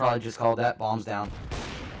 He's probably just called that. Bombs down.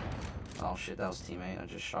 Oh shit, that was a teammate I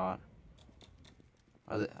just shot.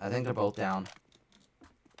 I think they're both down.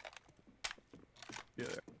 Yeah.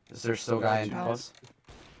 Is there still a guy in Palace?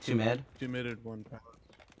 2 mid? 2 mid and 1 Palace.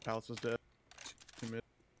 Palace is dead. 2 mid.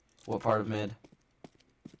 What part of mid?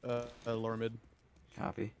 Lower mid.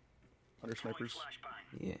 Copy. Under snipers.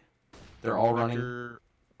 Yeah. They're all running. Connector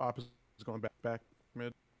opposite is going back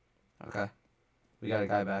mid. Okay. We got a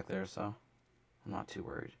guy back there, so I'm not too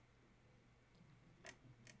worried.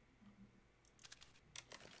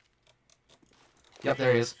 Yep,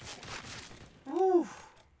 there he is. Woo.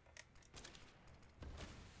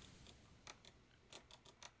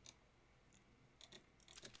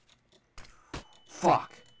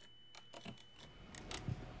 Fuck.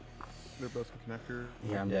 They're both in connector.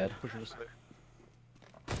 Yeah, I'm dead. Pushing this way.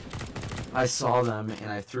 I saw them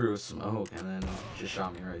and I threw a smoke and then just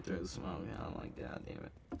shot me right through the smoke. And I'm like, God damn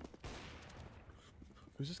it.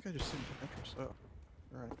 Who's this guy just sitting connectors? Oh.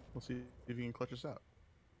 Alright. We'll see if you can clutch us out.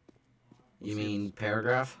 You mean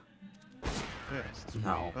paragraph? Yeah.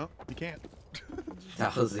 No. Oh, you can't.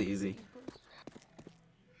 That was easy.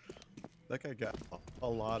 That guy got a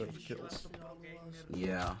lot of kills.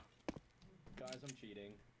 Yeah. Guys, I'm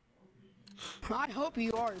cheating. I hope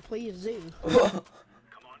you are. Please do.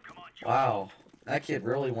 Wow. That kid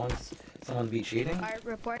really wants someone to be cheating? Alright,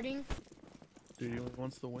 reporting. Dude, he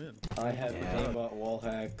wants to win. I have Yeah. aimbot, wall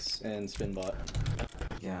hacks, and spinbot.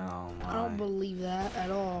 Yeah, oh I don't my. believe that at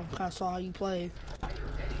all. I saw how you play.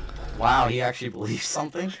 Wow, he actually believes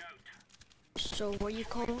something? So, were you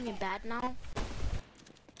calling it bad now?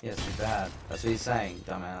 Yes, you're bad. That's what he's saying,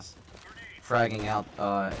 dumbass. Fragging out,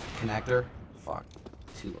 connector? Fuck.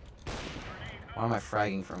 Too. Why am I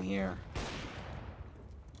fragging from here?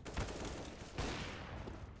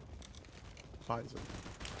 Pfizer.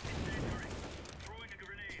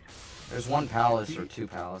 There's 1 palace or 2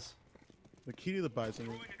 palace. The key to the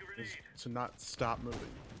Bison is to not stop moving.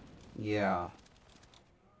 Yeah.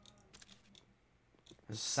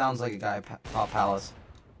 This sounds like a guy top palace.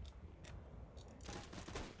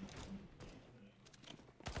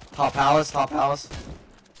 Top palace, top palace.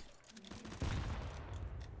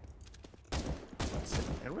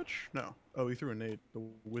 Sandwich? No. Oh, he threw a nade. The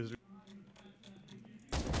wizard.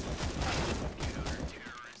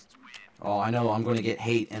 Oh, I know I'm going to get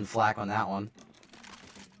hate and flack on that one.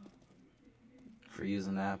 For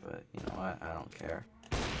using that, but you know what? I don't care.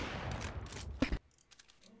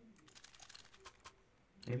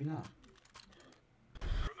 Maybe not.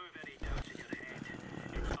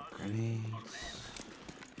 Grenades.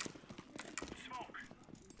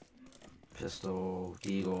 Pistol,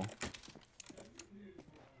 deagle.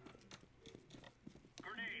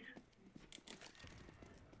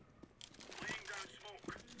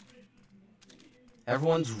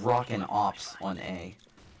 Everyone's rocking ops on A.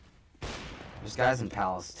 There's guys in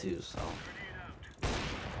Palace too, so.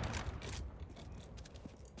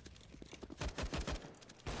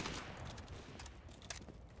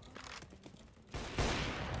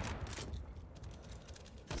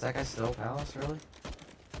 Is that guy still Palace, really?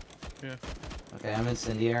 Yeah. Okay, I'm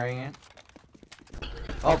incendiarying it.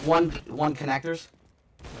 Oh, one connectors.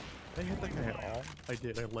 I hit that guy at all. I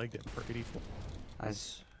did. I legged him for 84.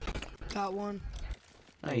 Nice. Got one.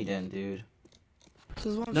 No, you didn't, dude.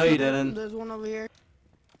 There's one No, you didn't. There's one over here.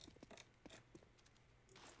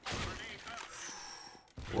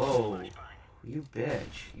 Whoa. You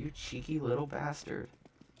bitch. You cheeky little bastard.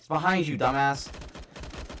 It's behind you, dumbass.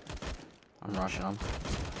 I'm rushing him.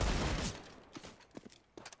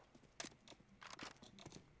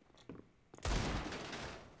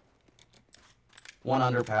 One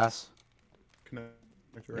underpass.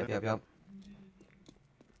 Connector. Yep, yep, yep.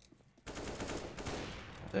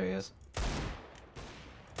 There he is.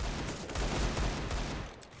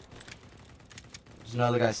 There's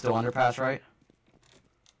another guy still underpass, right?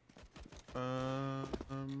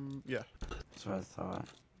 Yeah. That's what I thought.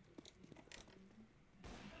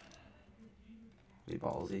 Be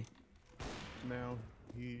ballsy. Now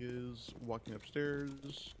He is walking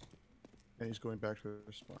upstairs, and he's going back to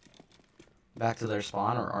their spawn. Back to their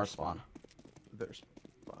spawn or our spawn? Their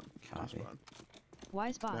spawn. Copy. Spawn.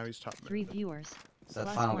 Wisebot, Now he's top 3 mid. viewers. Is that the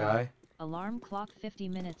Plus final one. guy? Alarm clock 50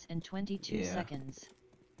 minutes and 22 Yeah. seconds.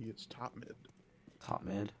 He is top mid. Top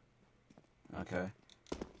mid. Okay.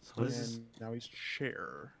 So what is this? And now he's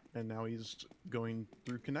chair, and now he's going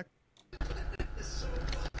through connect. It's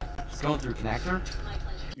going through connector?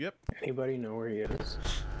 Yep. Anybody know where he is?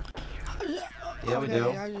 Yeah, we do.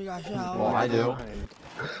 I just got shot. Well, I do. Behind.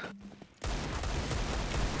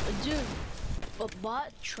 Dude, but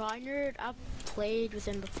bot Trinerd, I've played with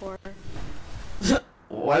him before.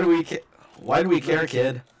 Why do we care,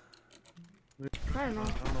 kid? I don't know.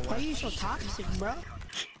 Why are you so toxic, bro?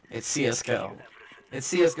 It's CSGO.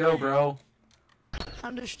 It's CSGO, bro.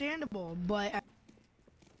 Understandable, but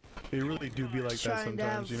They really do be like that trying to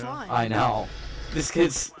have sometimes, you know? fun. I know. This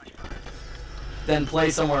kid's... Then play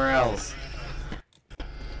somewhere else.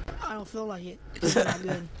 I don't feel like it. It's not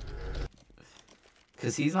good.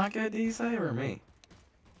 Cause he's not good, did you say, or me?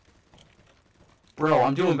 Bro,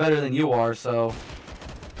 I'm doing better than you are, so...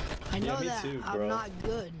 I know me that too, I'm bro. not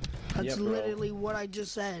good. That's Yeah, bro. literally what I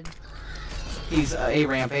just said. He's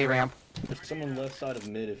A-ramp, A-ramp. There's someone left side of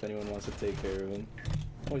mid if anyone wants to take care of him.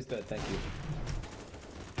 Oh, he's dead, thank you.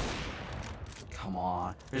 Come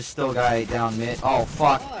on. There's still a guy down mid. Oh,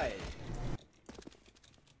 fuck. Why?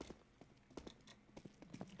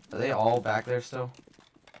 Are they all back there still?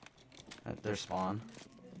 At their spawn?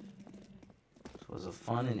 This was a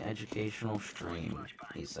fun and educational stream,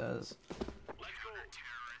 he says.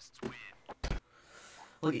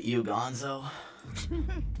 Look at you, Gonzo.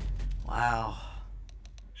 Wow.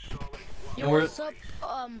 Yo, And we're- what's up,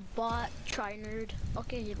 bot Trinerd?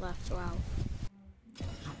 Okay, he left. Wow.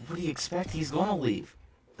 What do you expect? He's gonna leave.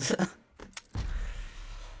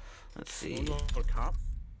 Let's see. Wanna go to cop?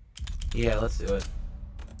 Yeah, let's do it.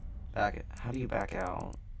 Back it. How do you back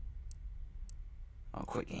out? Oh,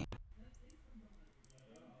 quit game.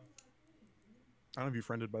 I don't have you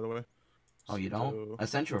friended, by the way. Oh, you don't? So- I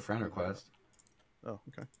sent you a friend request. Oh,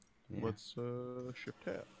 okay. Yeah. Let's shift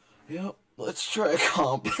tab. Yep. Let's try a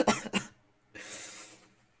comp.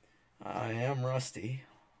 I am rusty,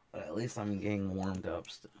 but at least I'm getting warmed up,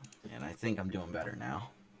 and I think I'm doing better now.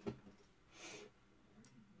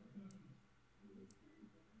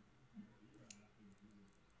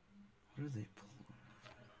 What are they?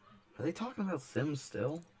 Are they talking about Sims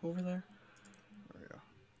still over there? Oh, yeah.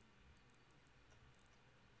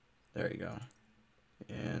 There you go.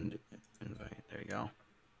 And invite. There you go.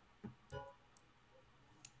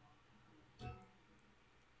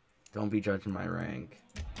 Don't be judging my rank.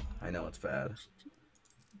 I know it's bad.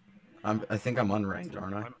 I think I'm unranked,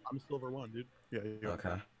 aren't I? I'm silver 1, dude. Yeah, yeah.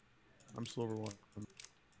 Okay. I'm silver 1.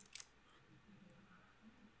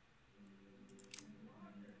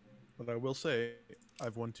 But I will say,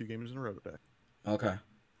 I've won 2 games in a row today. Okay.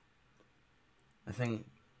 I think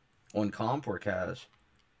on comp or cash.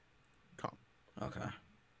 Comp. Okay.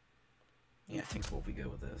 Yeah, I think we'll be good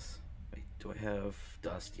with this. Wait, do I have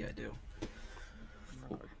dust? Yeah, I do.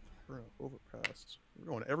 We're overpassed. We're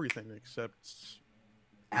going everything except...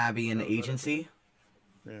 Abby and agency.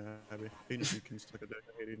 Yeah, Abby. Agency can suck a dick.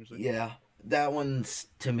 I hate agency. Yeah, that one's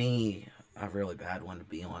to me a really bad one to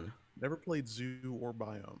be on. Never played Zoo or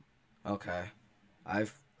Biome. Okay, I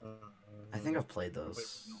think I've played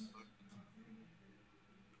those.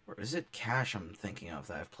 Or is it Cash I'm thinking of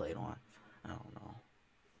that I've played on? I don't know.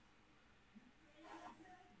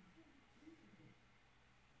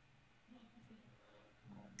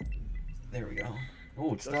 There we go.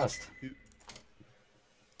 Oh, it's dust.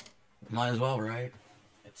 Might as well, right?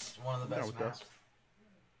 It's one of the Yeah, best with maps. dust.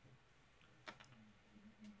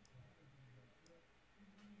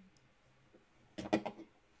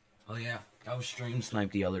 Oh yeah, I was stream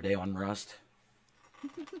sniped the other day on Rust.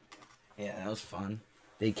 Yeah, that was fun.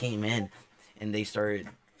 They came in and they started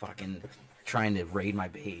fucking trying to raid my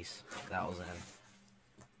base. That was in.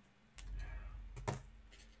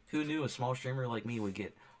 Who knew a small streamer like me would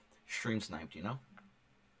get stream sniped, you know?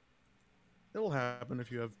 It'll happen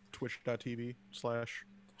if you have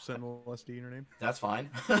twitch.tv/SentinelSD in your name. That's fine.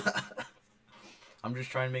 I'm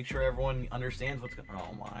just trying to make sure everyone understands what's going on.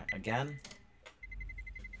 Oh my, again?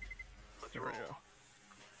 There we go.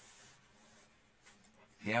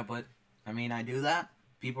 Yeah, but, I mean, I do that.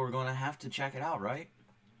 People are going to have to check it out, right?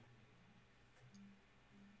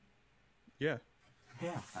 Yeah.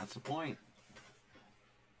 Yeah, that's the point.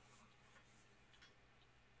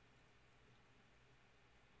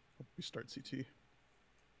 We start CT.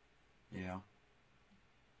 Yeah.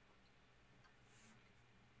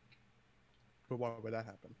 But why would that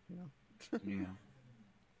happen? You know? Yeah.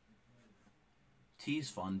 T's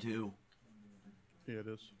fun too. Yeah, it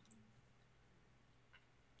is.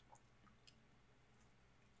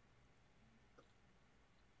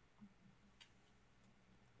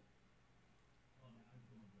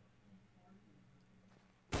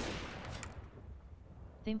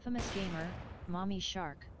 Infamous gamer, Mommy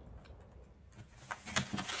Shark.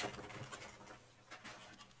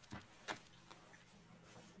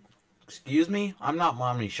 Excuse me? I'm not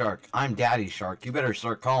Mommy Shark. I'm Daddy Shark. You better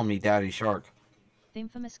start calling me Daddy Shark.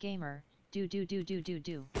 Infamous gamer, do.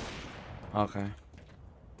 Okay.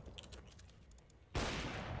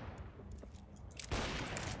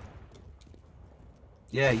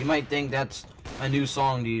 Yeah, you might think that's a new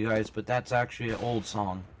song to you guys, but that's actually an old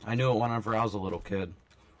song. I knew it whenever I was a little kid.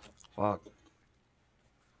 Fuck.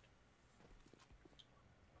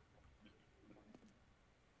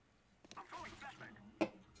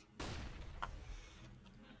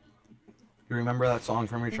 You remember that song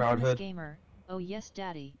from your Infamous childhood? gamer, oh yes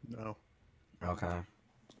daddy. No. Okay.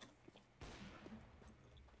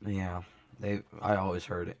 Yeah, I always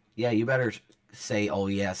heard it. Yeah, you better say, "Oh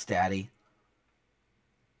yes, Daddy."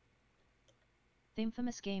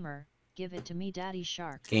 Infamous gamer, give it to me Daddy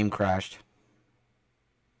Shark. Game crashed.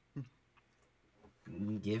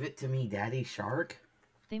 Give it to me, Daddy Shark.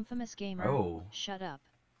 Infamous gamer, Oh, shut up.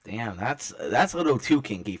 damn, that's a little too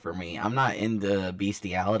kinky for me. I'm not into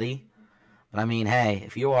bestiality, but I mean, hey,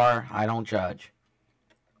 if you are, I don't judge.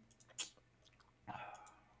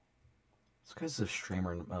 It's because of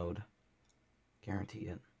streamer mode. Guarantee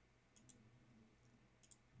it.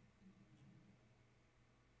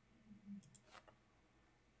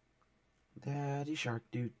 Daddy Shark,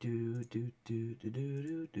 do.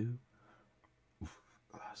 Oof.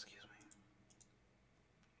 Oh, excuse me.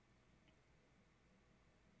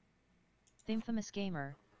 Infamous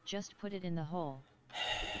gamer, just put it in the hole.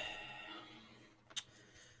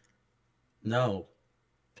 No.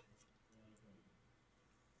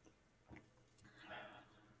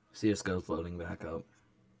 CSGO's loading back up.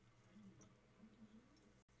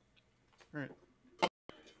 Alright.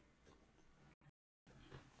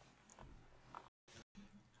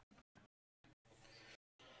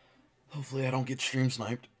 Hopefully I don't get stream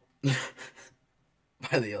sniped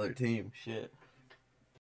by the other team. Shit.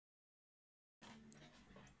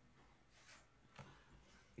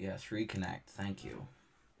 Yes, reconnect. Thank you.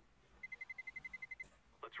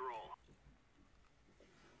 Let's roll.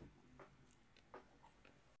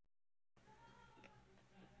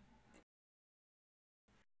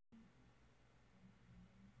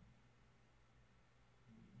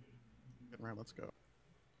 Right, let's go.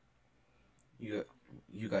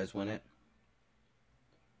 You guys win it?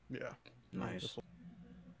 Yeah. Nice.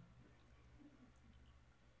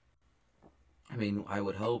 I mean, I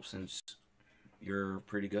would hope since you're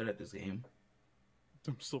pretty good at this game.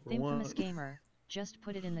 I'm silver Infamous one. gamer, just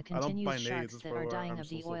put it in the I don't buy continued nades, sharks that's that why are I'm dying of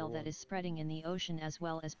still the silver oil that one. is spreading in the ocean as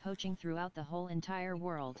well as poaching throughout the whole entire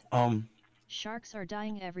world. Sharks are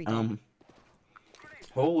dying every day.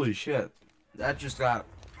 Holy shit. That just got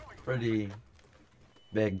pretty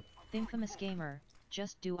big. Infamous gamer,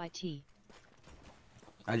 just do it.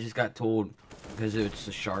 I just got told because it's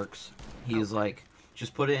the sharks. He's like,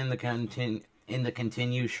 just put it in the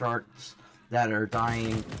continue sharks that are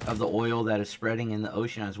dying of the oil that is spreading in the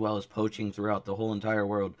ocean as well as poaching throughout the whole entire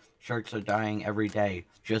world. Sharks are dying every day.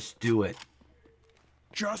 Just do it.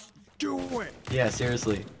 Just do it! Yeah,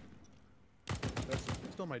 seriously. That's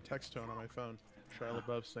still my text tone on my phone. Shia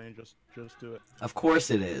LaBeouf saying just do it. Of course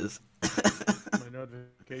it is. My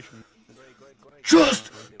notification.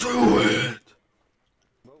 Just do it!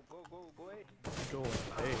 Go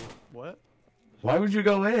A. What? Why would you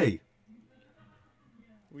go A?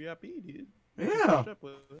 We got B, dude. Yeah.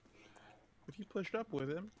 If you pushed up with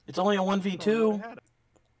him. It's only a 1v2.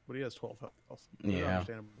 But he has 12 health. Yeah.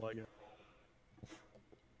 Understandable, I guess.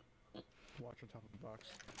 Watch on top of the box.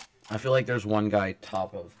 I feel like there's one guy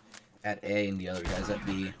top of at A and the other guy's at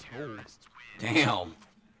B. Damn.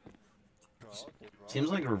 Seems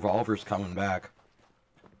like Revolver's coming back.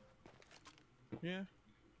 Yeah.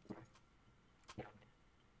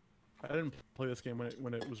 I didn't play this game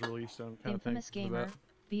when it was released, so I'm kind of Infamous thankful for gamer,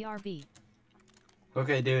 that. BRB.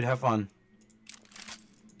 Okay, dude, have fun.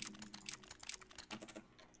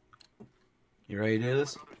 You ready to do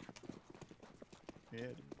this? Yeah.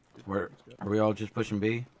 Are we all just pushing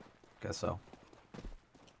B? Guess so.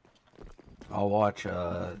 I'll watch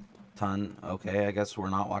Ton. Okay, I guess we're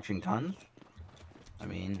not watching Tons. I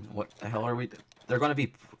mean, what the hell are we? They're gonna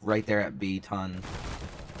be right there at B. Ton.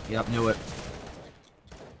 Yep, knew it.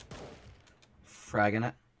 Fragging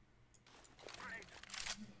it.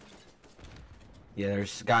 Yeah,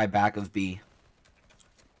 there's a guy back of B.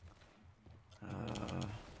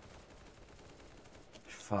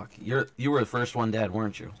 Fuck. You were the first one dead,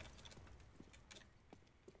 weren't you?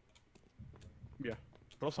 Yeah.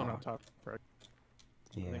 But also not top, right?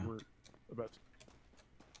 Yeah. I think we're about to...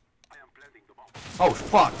 Oh,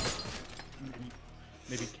 fuck!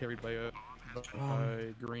 Maybe carried by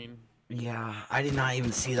green. Yeah, I did not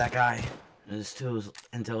even see that guy. Until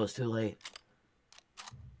it was too late.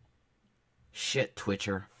 Shit,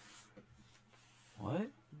 Twitcher. What?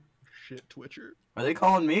 Shit, Twitcher. Are they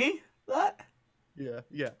calling me that?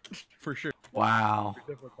 Yeah, for sure. Wow.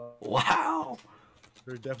 Wow.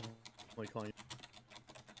 They're definitely calling you.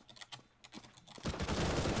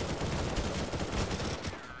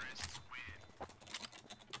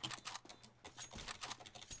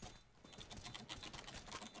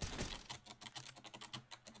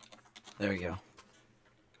 There you go.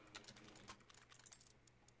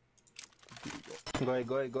 Go ahead,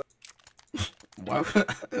 go ahead, go Why,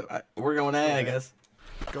 we're going A, I guess.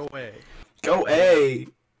 Go away. Go A!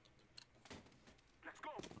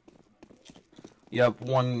 Yep,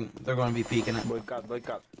 one, they're going to be peeking it. ahead.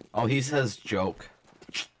 Boycott. Oh, he says joke.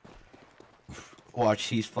 Watch,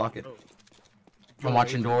 he's fucking. Oh. I'm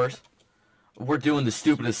watching doors. We're doing the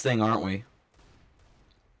stupidest thing, aren't we?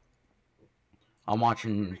 I'm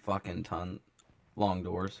watching fucking long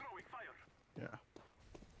doors. Yeah.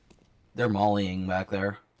 They're mollying back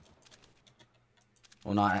there.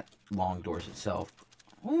 Well, not at long doors itself.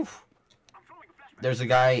 Oof. There's a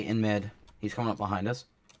guy in mid. He's coming up behind us.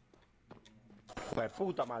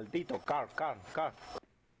 Puta maldito, car.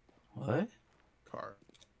 What? Car.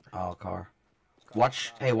 Oh, car.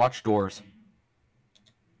 Watch. Hey, watch doors.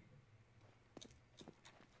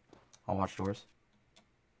 I'll watch doors.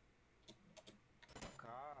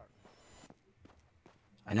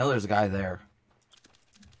 I know there's a guy there.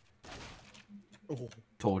 Oh.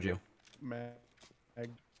 Told you. Mag.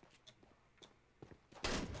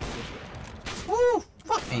 Woo!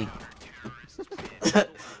 Fuck me.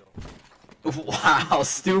 Wow,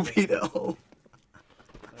 stupido.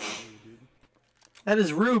 That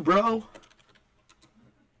is rude, bro.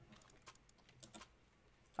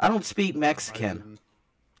 I don't speak Mexican.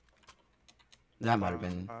 That might have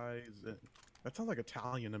been. That sounds like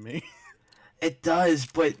Italian to me. It does,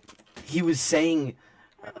 but he was saying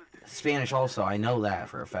Spanish also. I know that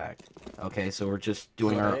for a fact. Okay, so we're just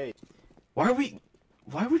doing our. Why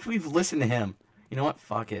would we listen to him? You know what?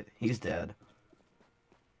 Fuck it. He's dead.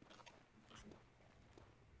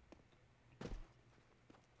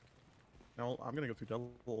 No, I'm gonna go through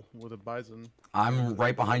double with a bison. I'm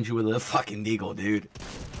right behind you with a fucking deagle, dude.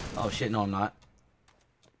 Oh shit, no I'm not.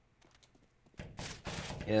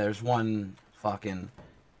 Yeah, there's one fucking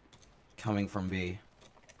coming from B.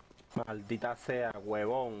 Maldita sea,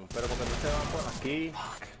 huevón. Pero porque no se van por aquí.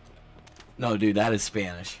 Fuck. No, dude, that is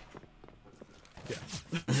Spanish.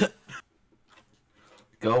 Yeah.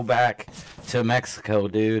 Go back to Mexico,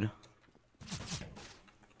 dude.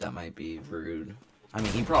 That might be rude. I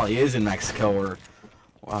mean, he probably is in Mexico or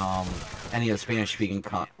any of the Spanish-speaking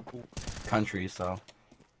countries, so.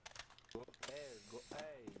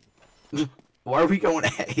 Why are we going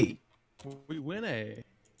A? We win A,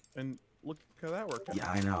 and look how that worked out. Yeah,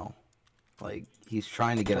 I know. Like, he's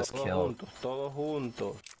trying to get us killed. Todos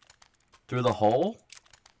juntos. Through the hole?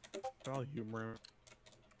 I'll humor him.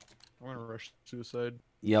 I want to rush suicide.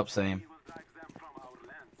 Yep, same.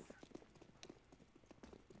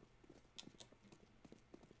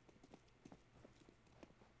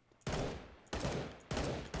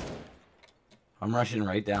 I'm rushing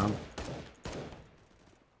right down.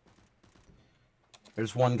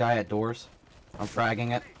 There's one guy at doors. I'm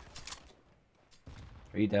fragging it.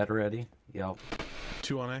 Are you dead already? Yep.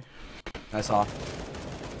 2 on A. I saw.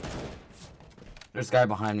 There's a guy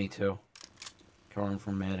behind me too. Coming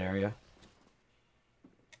from mid area.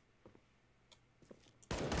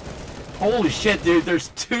 Holy shit, dude, there's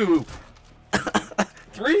 2!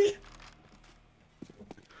 3?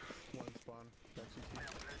 One spawn.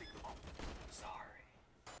 Sorry.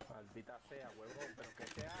 Maldita sea, huevón. Pero que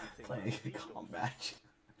te hace. Playing a calm match.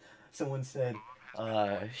 Someone said,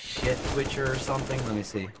 shit Twitcher or something. Let me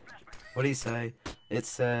see. What did he say? It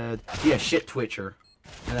said, yeah, shit Twitcher.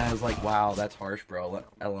 And I was like, wow, that's harsh, bro.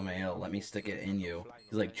 LMAO, let me stick it in you.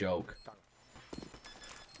 He's like, joke.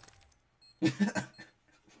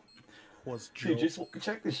 Was Dude, just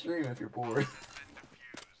check the stream if you're bored.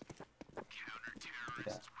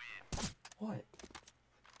 Yeah. What?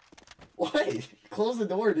 What? Close the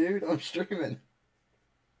door, dude. I'm streaming.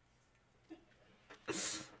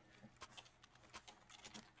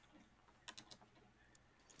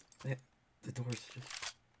 The door's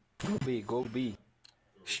just... Go B, go B.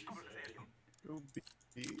 Go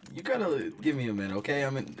You gotta give me a minute, okay?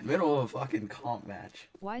 I'm in the middle of a fucking comp match.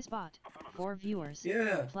 Wisebot, 4 viewers.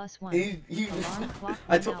 Yeah. +1. He Alarm clock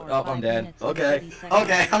I 1 told. hour, Oh, 5 I'm dead. minutes and Okay. 30 seconds.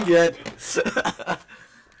 Okay, I'm good.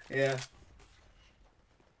 Yeah.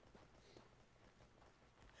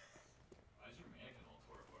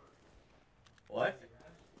 What?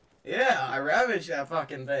 Yeah, I ravaged that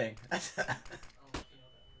fucking thing.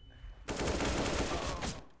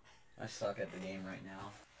 I suck at the game right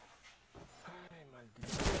now.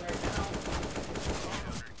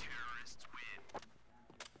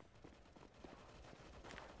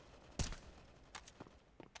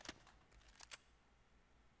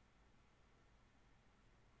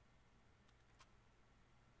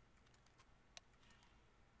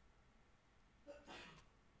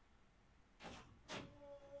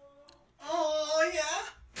 Oh yeah.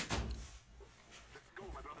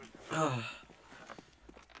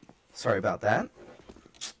 Sorry about that.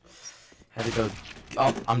 Had to go.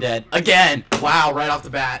 Oh, I'm dead again. Wow, right off the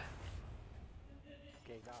bat.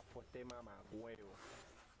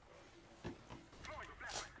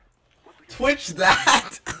 Twitch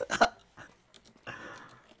that.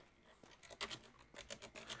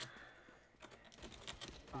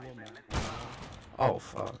 Oh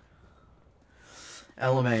fuck.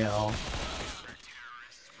 LMAO.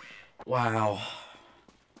 Wow.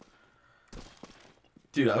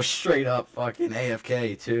 Dude, I was straight up fucking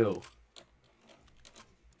AFK too.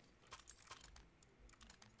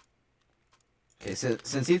 Okay,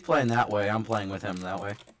 since he's playing that way, I'm playing with him that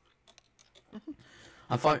way.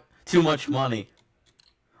 I'm too much money.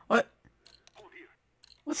 What?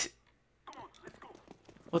 What's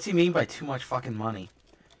he mean by too much fucking money?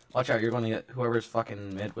 Watch out, you're gonna get whoever's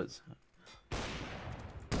fucking mid was.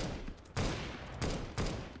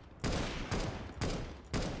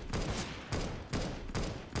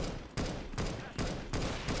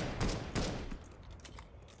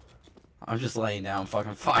 I'm just laying down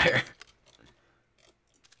fucking fire.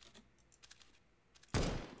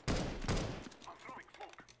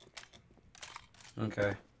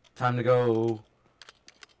 Okay. Time to go.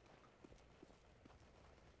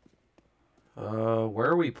 Where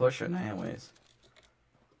are we pushing anyways?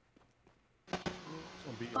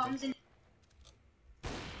 Bombs in.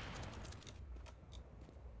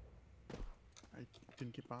 I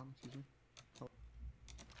didn't get bombs, excuse me. Oh.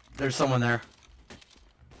 There's someone there.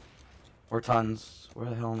 Or tons. Where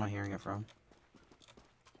the hell am I hearing it from?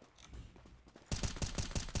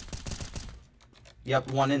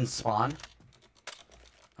 Yep, one in spawn.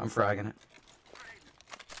 I'm fragging it.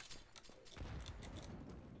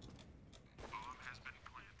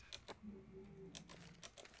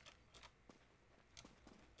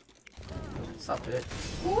 Stop it.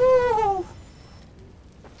 Woo!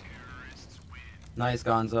 Nice,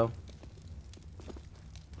 Gonzo.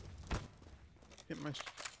 Hit my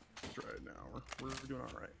stride now. We're doing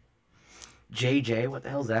all right. JJ, what the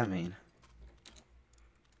hell does that mean?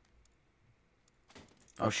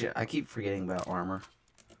 Oh shit, I keep forgetting about armor.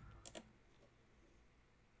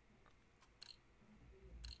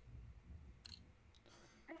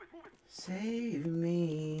 Save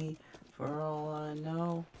me for all I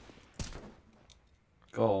know.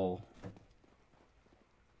 Goal.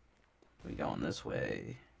 We going this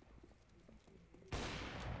way.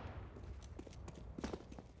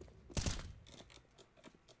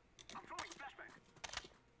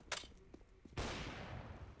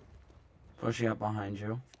 Pushing up behind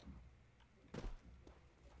you.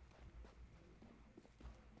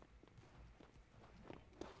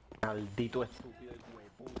 Maldito estúpido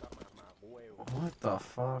puta mamá huevo. What the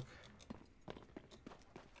fuck?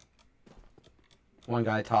 One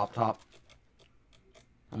guy top.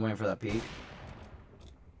 I'm waiting for that peek.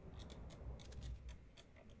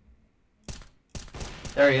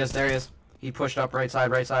 There he is. He pushed up right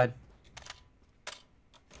side.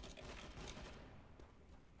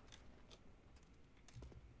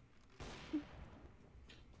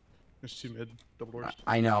 There's two mid, double doors.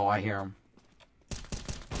 I know, I hear him.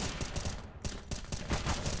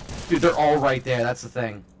 Dude, they're all right there, that's the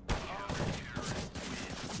thing.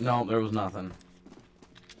 No, there was nothing.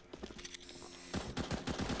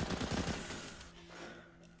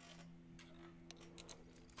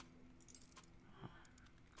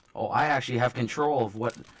 Oh, I actually have control of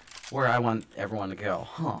where I want everyone to go.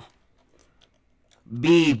 Huh.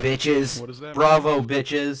 B, bitches. What does that Bravo, mean?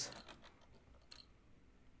 bitches.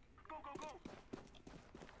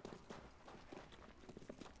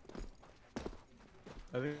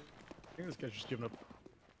 I think this guy's just giving up.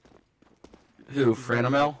 Who,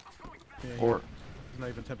 Franamel? Yeah, Or... he's not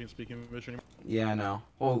even attempting to speak English anymore. Yeah, I know.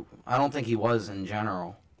 Well, I don't think he was in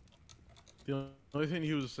general. The only thing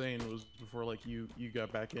he was saying was before like you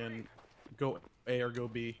got back in, go A or go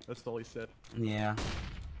B. That's all he said. Yeah.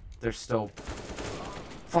 They're still.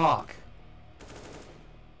 Fuck.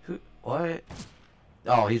 Who? What?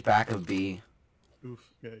 Oh, he's back of B. Oof.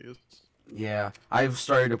 Yeah, he is. Yeah. I've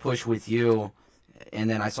started to push with you, and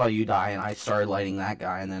then I saw you die, and I started lighting that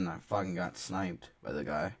guy, and then I fucking got sniped by the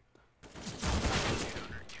guy.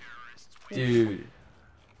 Dude.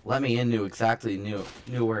 Let me in knew exactly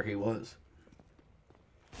knew where he was.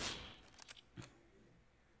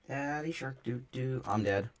 Daddy shark doo doo. I'm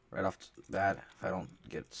dead right off the bat if I don't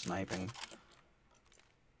get sniping.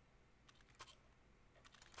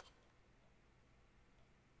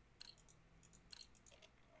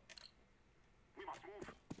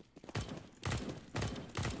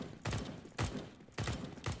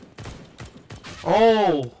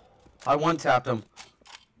 Oh! I one-tapped him.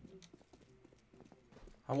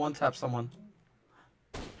 I one-tapped someone.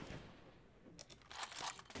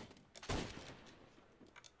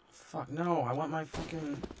 Fuck, no. I want my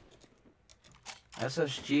fucking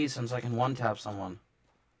SSG since I can one-tap someone.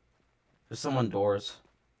 There's someone doors.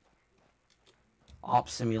 Op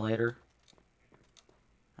simulator.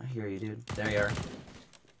 I hear you, dude. There you are.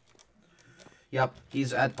 Yep,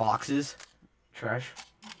 he's at boxes. Trash.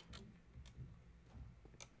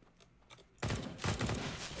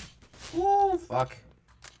 Woo, fuck.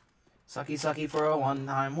 Sucky sucky for a one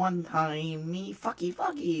time, me fucky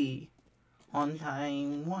fucky. One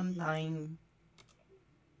time.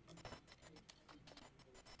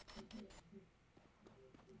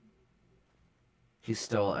 He's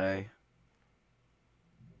still A.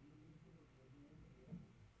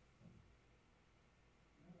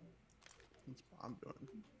 That's what I'm doing.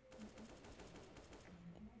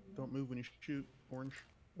 Don't move when you shoot, orange.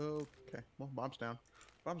 Okay, well, bomb's down.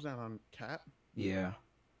 Bomb's down on cat. Yeah.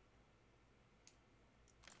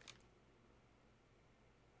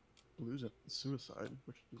 Blue's at suicide,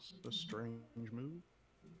 which is a strange move.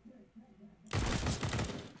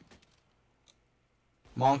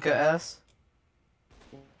 Monka S?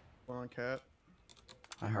 One on cat.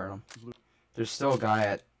 I heard him. Blue. There's still a guy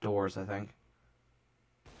at doors, I think.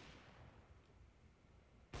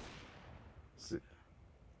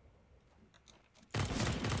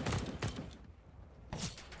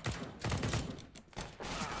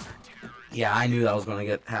 Yeah, I knew that was gonna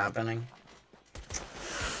get happening.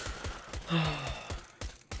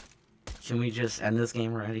 Can we just end this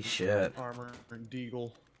game already? Shit. Armor and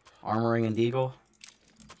deagle. Armoring and deagle?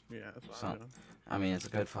 Yeah, that's what I'm doing. I mean, it's a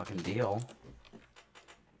good fucking deal.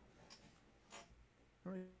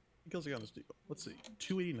 How many kills I got on this deagle? Let's see.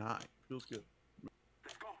 289. Feels good.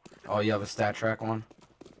 Oh, you have a stat track one?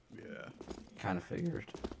 Yeah. Kind of figured.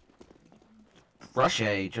 Rush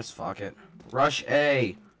A. Just fuck it. Rush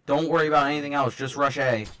A. Don't worry about anything else. Just rush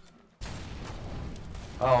A.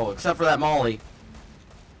 Oh, except for that molly.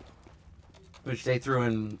 Which they threw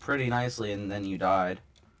in pretty nicely and then you died.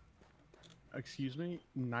 Excuse me?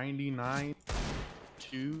 99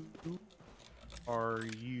 2? Are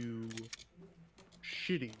you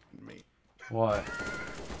shitting me? What?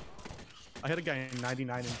 I had a guy in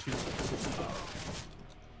 99 and 2.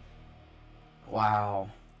 Wow.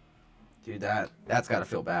 Dude, that's gotta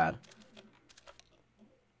feel bad.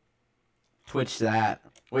 Twitch that.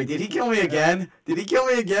 Wait, did he kill me again? Did he kill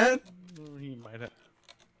me again? He might have.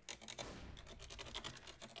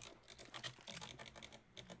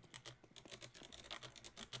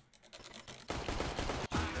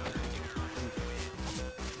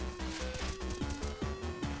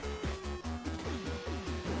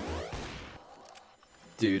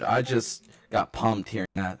 Dude, I just got pumped hearing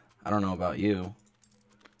that. I don't know about you.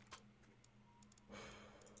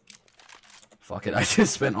 Fuck it, I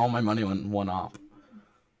just spent all my money on one op.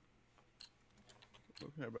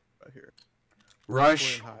 Okay, about here.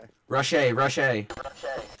 Rush. Rush A, rush A.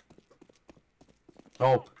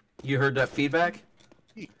 Oh, you heard that feedback?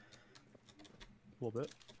 A little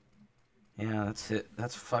bit. Yeah, that's it.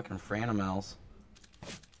 That's fucking Franimels.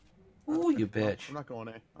 Ooh, you bitch. I'm not going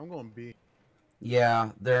A. I'm going B.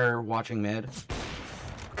 Yeah, they're watching mid.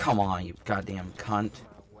 Come on, you goddamn cunt.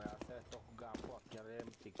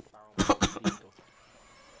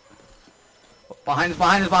 Behind us,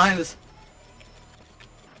 behind us, behind us!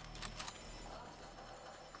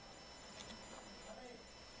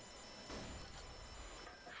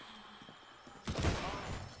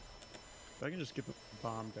 If I can just get the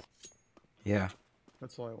bomb down. Yeah.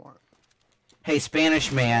 That's all I want. Hey,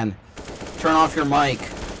 Spanish man, turn off your mic.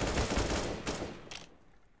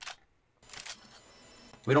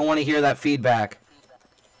 We don't want to hear that feedback.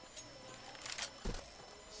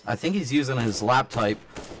 I think he's using his laptop,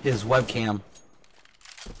 his webcam.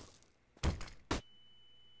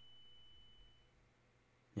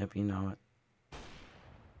 Yep, you know it.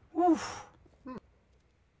 Woof.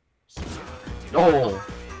 Oh.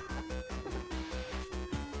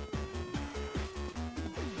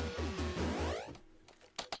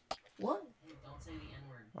 What? Don't say the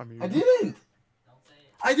N-word. I mean, I didn't. Don't say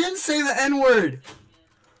it. I didn't say the N-word.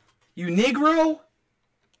 You Negro.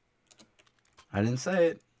 I didn't say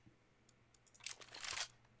it.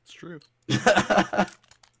 it's true.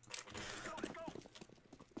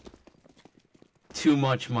 Too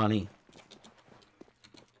much money.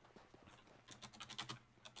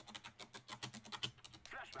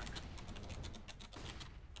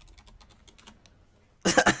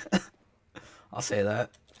 I'll say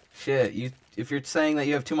that. Shit, if you're saying that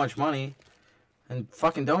you have too much money, then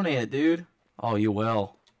fucking donate it, dude. Oh, you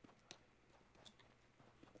will.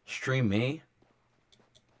 Stream me?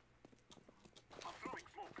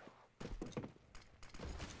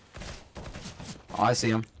 Oh, I see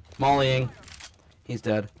him. Mollying. He's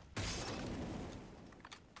dead.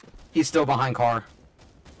 He's still behind car.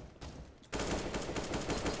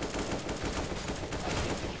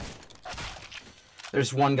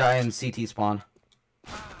 There's one guy in CT spawn.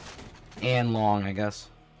 And long, I guess.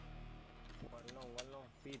 One long.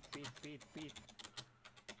 Feed.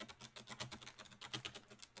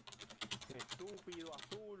 Estúpido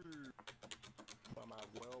azul.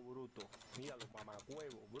 Mamahuevo bruto. Míralo,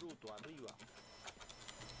 mamahuevo bruto. Arriba.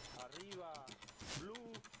 Arriba.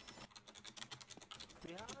 Blue.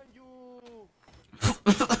 Behind you.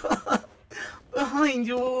 Behind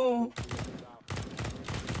you.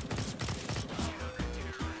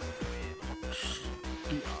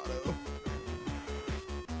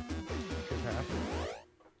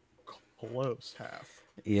 Close half.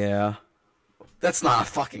 Yeah. That's not a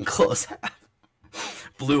fucking close half.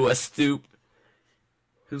 Blue a stoop.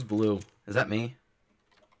 Who's blue? Is that me?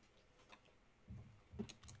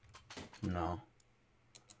 No.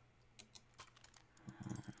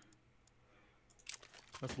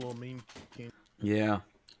 That's a little mean. King. Yeah.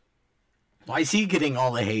 Why is he getting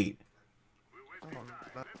all the hate?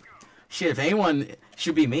 Shit, if anyone,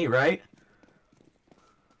 should be me, right?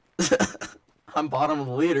 I'm bottom of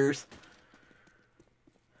the leaders.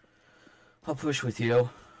 I'll push with you.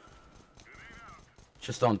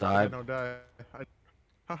 Just don't die. Don't die.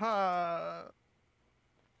 Haha.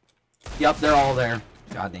 Yep, they're all there.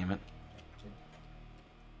 God damn it.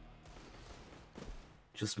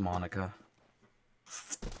 Just Monica.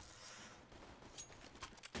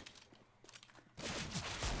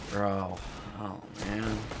 Bro. Oh,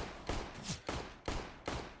 man.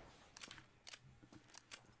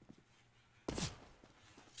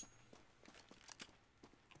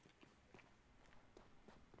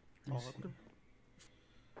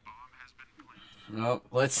 Nope.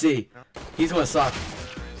 Let's see. He's gonna suck.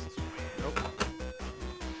 Nope.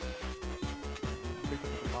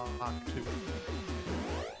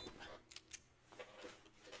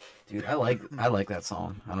 Dude, I like that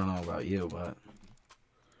song. I don't know about you, but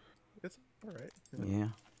it's alright. yeah.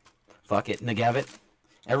 Fuck it, Negev it.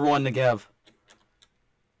 Everyone Negev.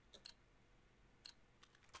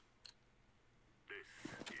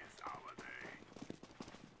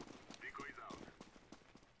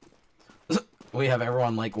 We have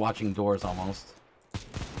everyone like watching doors almost.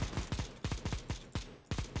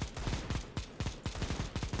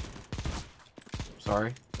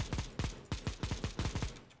 Sorry.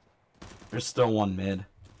 There's still one mid.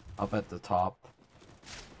 Up at the top.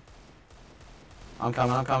 I'm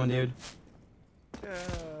coming, dude. Yeah, I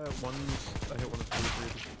hit one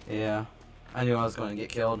of the Yeah. I knew I was going to get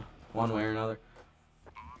killed. One way or another.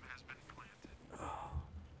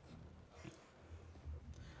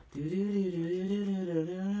 I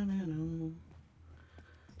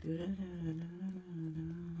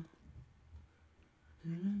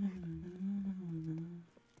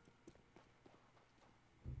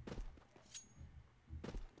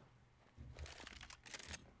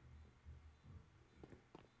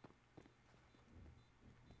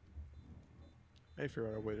figure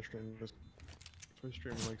out a way to stream this. If I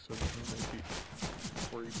stream like 17 feet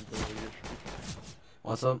before you can go to the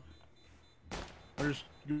What's up? I'm just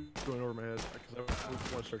going over my head because I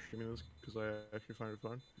want to start streaming this because I actually find it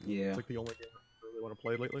fun. Yeah. It's like the only game I really want to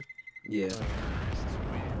play lately. Yeah.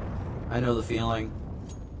 I know the feeling.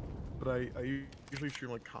 But I usually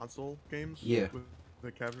stream like console games. Yeah. With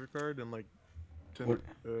the capture card and like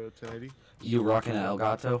 1080. You rocking an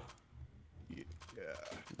Elgato? Yeah.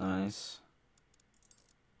 Nice.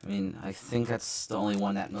 I mean, I think that's the only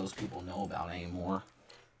one that most people know about anymore.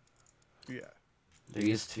 Yeah. There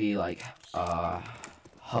used to be like,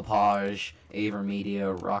 Hauppauge,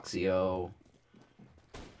 Avermedia, Roxio.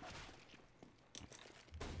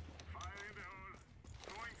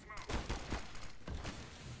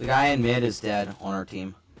 The guy in mid is dead on our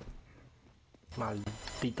team.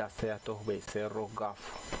 Maldita sea estos becerros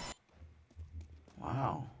gafos.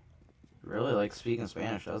 Wow. Really likes speaking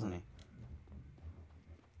Spanish, doesn't he?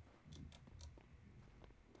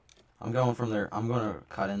 I'm going from there. I'm gonna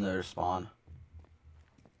cut into their spawn.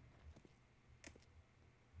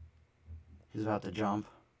 He's about to jump.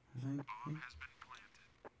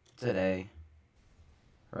 It's at A.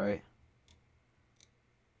 Right?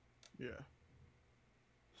 Yeah.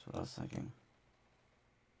 That's what I was thinking.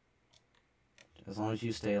 As long as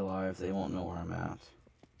you stay alive, they won't know where I'm at.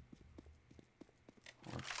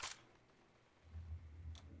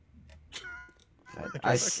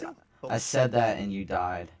 I said that and you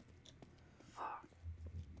died. Fuck.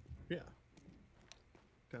 Yeah.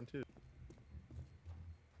 Down 2.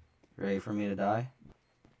 Ready for me to die?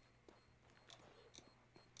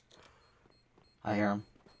 I hear him.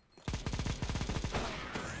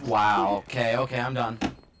 Wow. Okay, I'm done.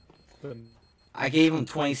 I gave him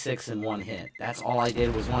 26 in one hit. That's all I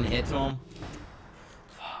did was one hit to him.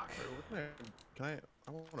 Fuck. I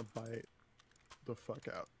want to buy the fuck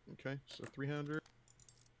out. Okay, so 300.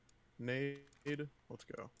 Nade. Let's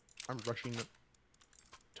go. I'm rushing it.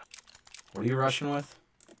 What are you rushing with?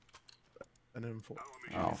 An M4.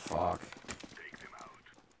 Oh, fuck.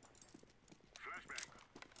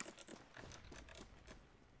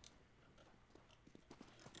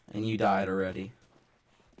 And you died already.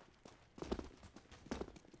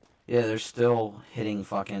 Yeah, they're still hitting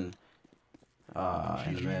fucking in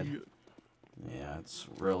the mid. Yeah, it's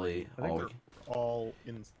really I think they're all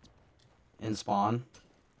in spawn.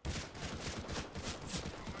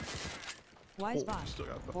 Wise bot.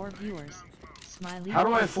 4 viewers. Smiley. How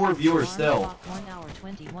do I have 4 viewers still? 1 hour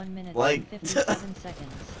 21 minutes like, and 57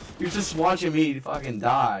 seconds. You're just watching me fucking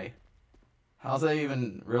die. How's that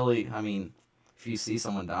even really? I mean, if you see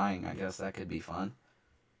someone dying, I guess that could be fun.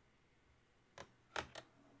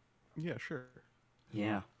 Yeah, sure.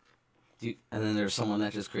 Yeah. And then there's someone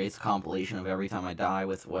that just creates a compilation of every time I die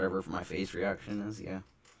with whatever my face reaction is. Yeah.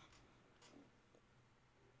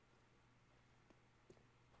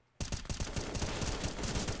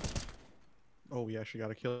 Oh yeah, she got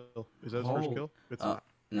a kill. Is that his first kill? It's not.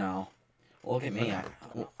 No. Look at me.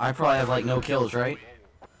 I probably have like no kills, right?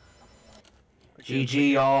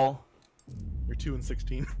 GG, y'all. You're 2 and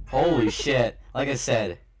 16. Holy shit. Like I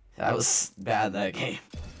said, that was bad that game.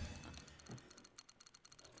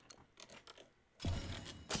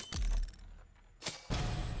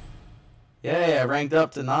 Yay, I ranked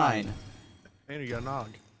up to 9. And you got an AUG.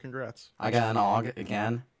 Congrats. I got an AUG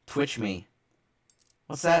again. Twitch me.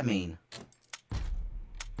 What's that mean?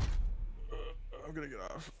 I'm gonna get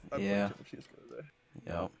off. Yeah.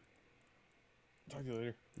 Yep. Talk to you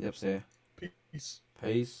later. Yep, see ya. Peace.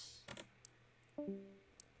 Peace.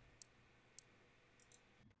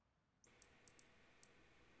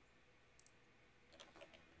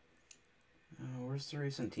 Where's the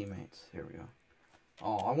recent teammates? Here we go.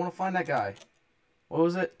 Oh, I want to find that guy. What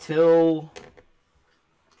was it?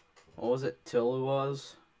 What was it?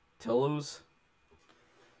 Tillus?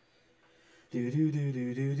 Do do do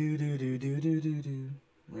do do do do do do do do do.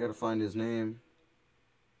 I gotta find his name.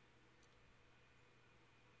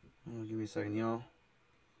 Oh, give me a second, y'all.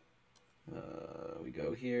 We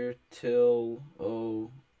go here. Tillus?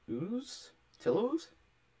 What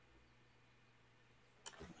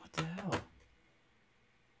the hell?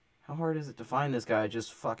 How hard is it to find this guy I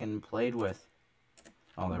just fucking played with?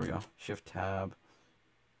 Oh, there we go. Shift tab.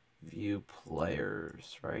 View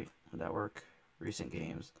players, right? Would that work? Recent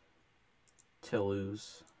games.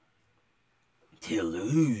 Tillus.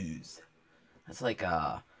 That's like,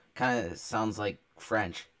 kind of sounds like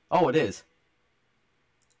French. Oh, it is.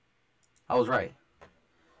 I was right.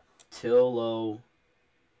 Tillous.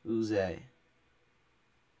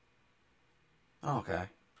 Oh, okay.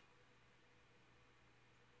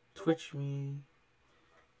 Twitch me.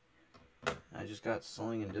 I just got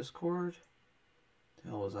something in Discord. What the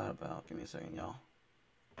hell was that about? Give me a second, y'all.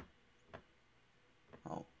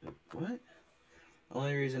 Oh, what? The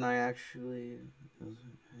only reason I actually...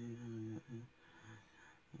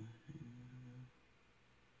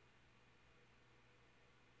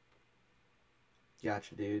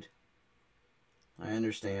 Gotcha, dude. I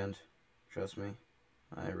understand. Trust me.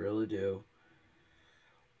 I really do.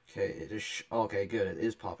 Okay, it is... okay, good. It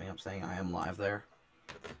is popping up saying I am live there.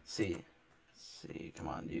 Let's see. Come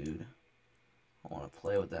on, dude. I want to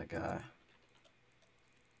play with that guy.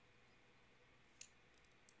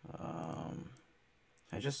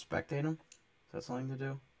 Can I just spectate him? Is that something to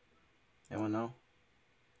do? Anyone know?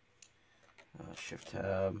 Shift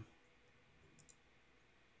tab.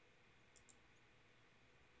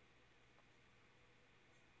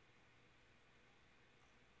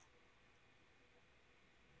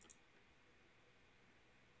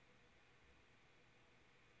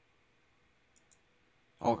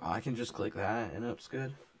 Oh, I can just click that and it's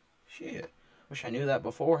good. Shit. Wish I knew that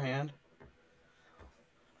beforehand.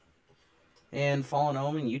 And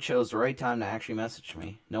FallenOMEN, you chose the right time to actually message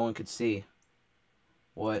me. No one could see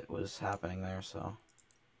what was happening there, so.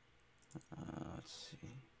 Let's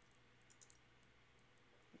see.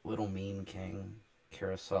 Little Mean King,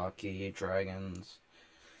 Karasaki, Dragons.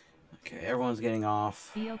 Okay, everyone's getting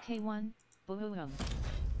off. BOK1, boom.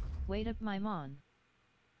 Wait up, my mon.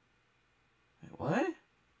 Wait, what?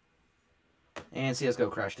 And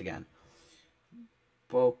CSGO crashed again.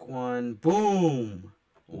 Boke one, boom!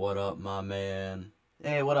 What up, my man?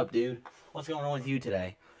 Hey, what up, dude? What's going on with you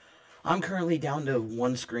today? I'm currently down to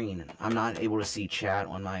one screen. I'm not able to see chat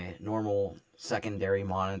on my normal secondary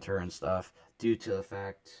monitor and stuff due to the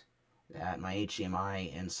fact that my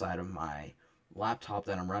HDMI inside of my laptop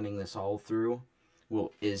that I'm running this all through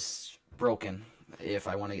is broken. If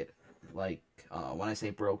I want to get, like, when I say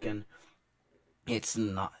broken, it's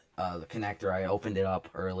not the connector. I opened it up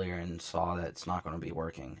earlier and saw that it's not going to be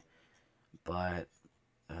working. But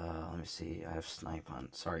let me see. I have Snipe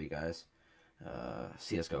Hunt. Sorry, you guys.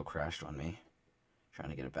 CSGO crashed on me. Trying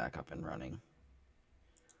to get it back up and running.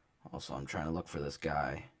 Also, I'm trying to look for this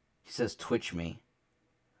guy. He says Twitch me,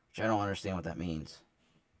 which I don't understand what that means.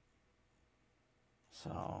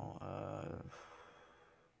 So,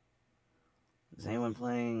 is anyone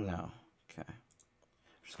playing? No. Okay.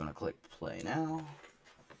 I'm just going to click play now.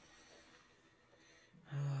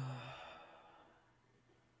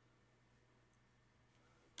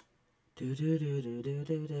 Can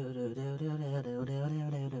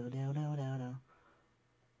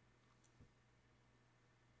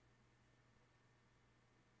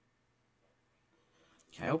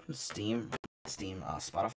I open Steam?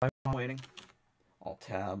 Spotify. I'm waiting. Alt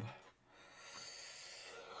tab.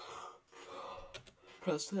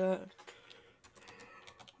 Press that.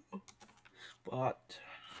 Spot.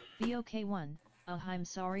 BOK1, I'm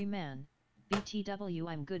sorry, man. BTW,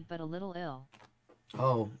 I'm good but a little ill.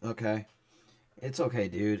 Oh, okay. It's okay,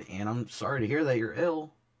 dude. And I'm sorry to hear that you're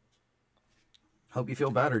ill. Hope you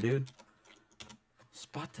feel better, dude.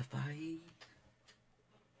 Spotify.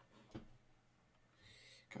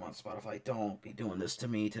 Come on, Spotify. Don't be doing this to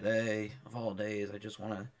me today. Of all days, I just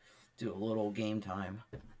want to do a little game time.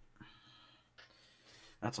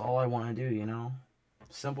 That's all I want to do, you know?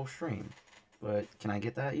 Simple stream. But can I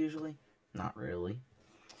get that usually? Not really.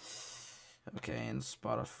 Okay, and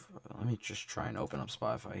Spotify. Let me just try and open up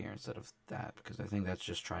Spotify here instead of that, because I think that's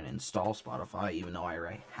just trying to install Spotify, even though I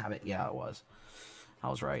already have it. Yeah, it was. I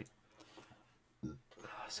was right.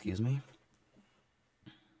 Excuse me.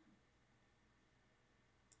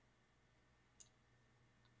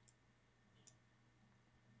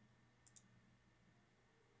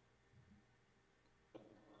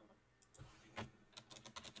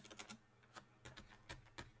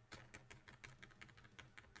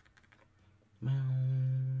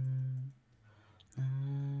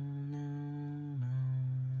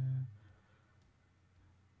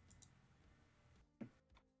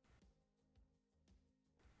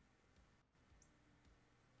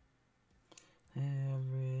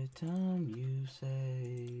 Every time you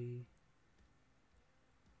say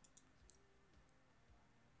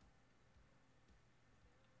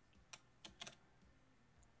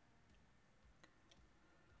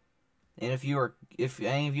and if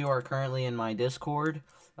any of you are currently in my Discord,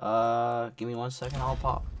 give me 1 second, I'll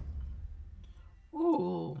pop.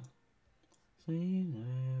 Ooh.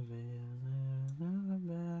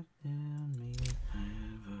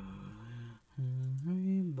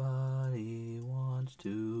 Everybody wants to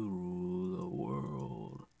rule the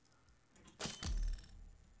world.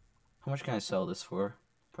 How much can I sell this for?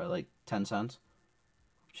 Probably like 10 cents.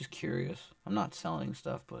 Just curious. I'm not selling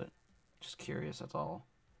stuff, but just curious, that's all.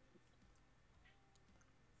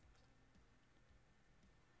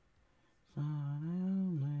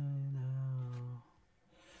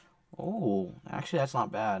 Oh, actually that's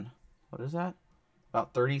not bad. What is that?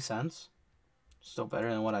 About 30 cents? Still better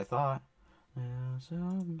than what I thought.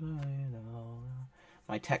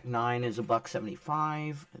 My Tech 9 is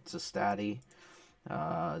 $1.75. It's a statty.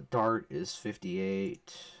 Dart is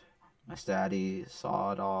 58. My statty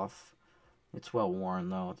sawed off. It's well worn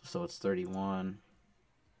though, so it's 31.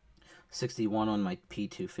 61 on my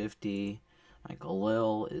P250. My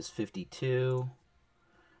Galil is 52.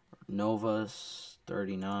 Nova's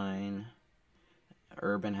 39.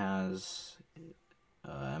 Urban has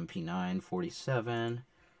MP9 47.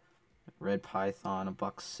 Red Python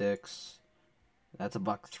 $1.06. That's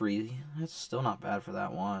 $1.03. That's still not bad for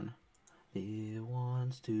that one. It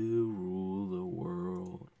wants to rule the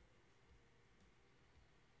world.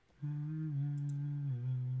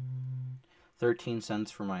 13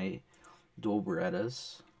 cents for my dual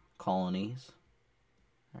Berettas. Colonies.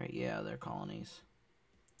 Alright, yeah, they're colonies.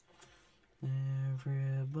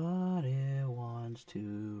 Everybody wants to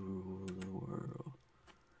rule the world.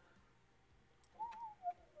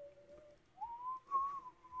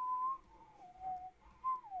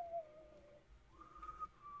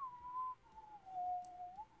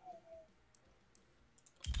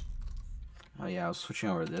 Oh yeah, I was switching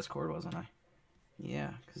over to Discord, wasn't I?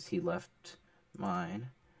 Yeah, because he left mine.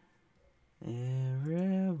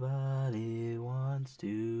 Everybody wants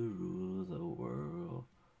to rule the world.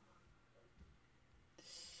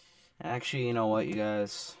 Actually, you know what, you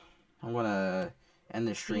guys? I'm gonna end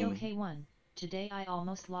the stream. BOK1, today I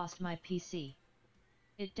almost lost my PC.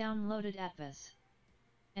 It downloaded Atlas.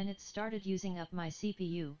 And it started using up my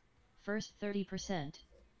CPU, first 30%,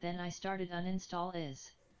 then I started uninstall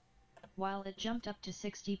is. While it jumped up to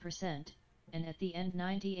 60%, and at the end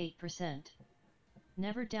 98%.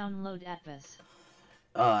 Never download Atlas.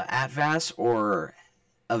 Atvas or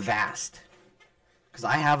Avast? Because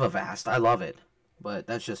I have Avast, I love it, but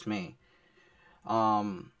that's just me.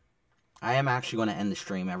 I am actually going to end the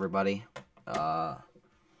stream, everybody. I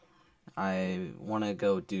want to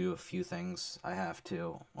go do a few things. I have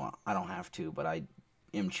to. Well, I don't have to, but I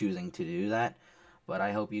am choosing to do that. But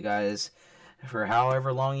I hope you guys, for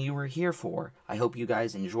however long you were here for, I hope you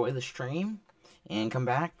guys enjoy the stream and come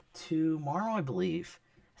back tomorrow, I believe.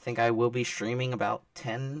 I think I will be streaming about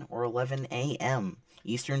 10 or 11 a.m.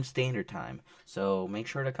 Eastern Standard Time. So make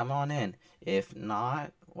sure to come on in. If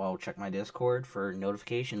not, well, check my Discord for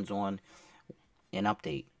notifications on an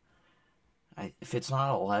update. If it's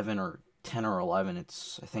not 11 or 10 or 11,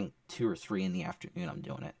 it's, I think, 2 or 3 in the afternoon I'm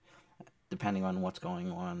doing it. Depending on what's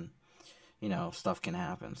going on, you know, stuff can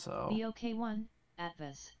happen, so. BOK1,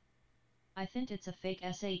 Atlas. I think it's a fake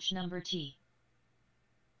SH number T.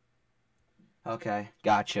 Okay,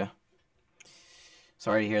 gotcha.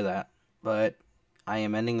 Sorry to hear that. But I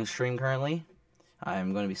am ending the stream currently.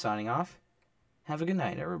 I'm going to be signing off. Have a good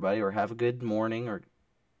night, everybody, or have a good morning or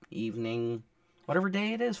evening, whatever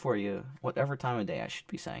day it is for you. Whatever time of day I should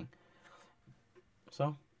be saying.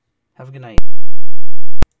 So, have a good night.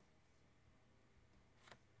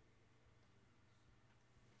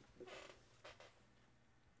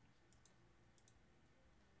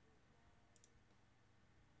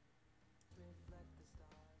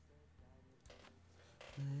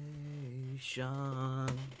 Nation.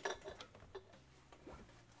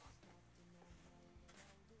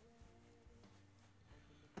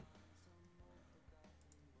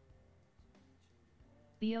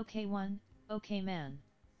 BOK1, okay man.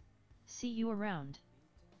 See you around.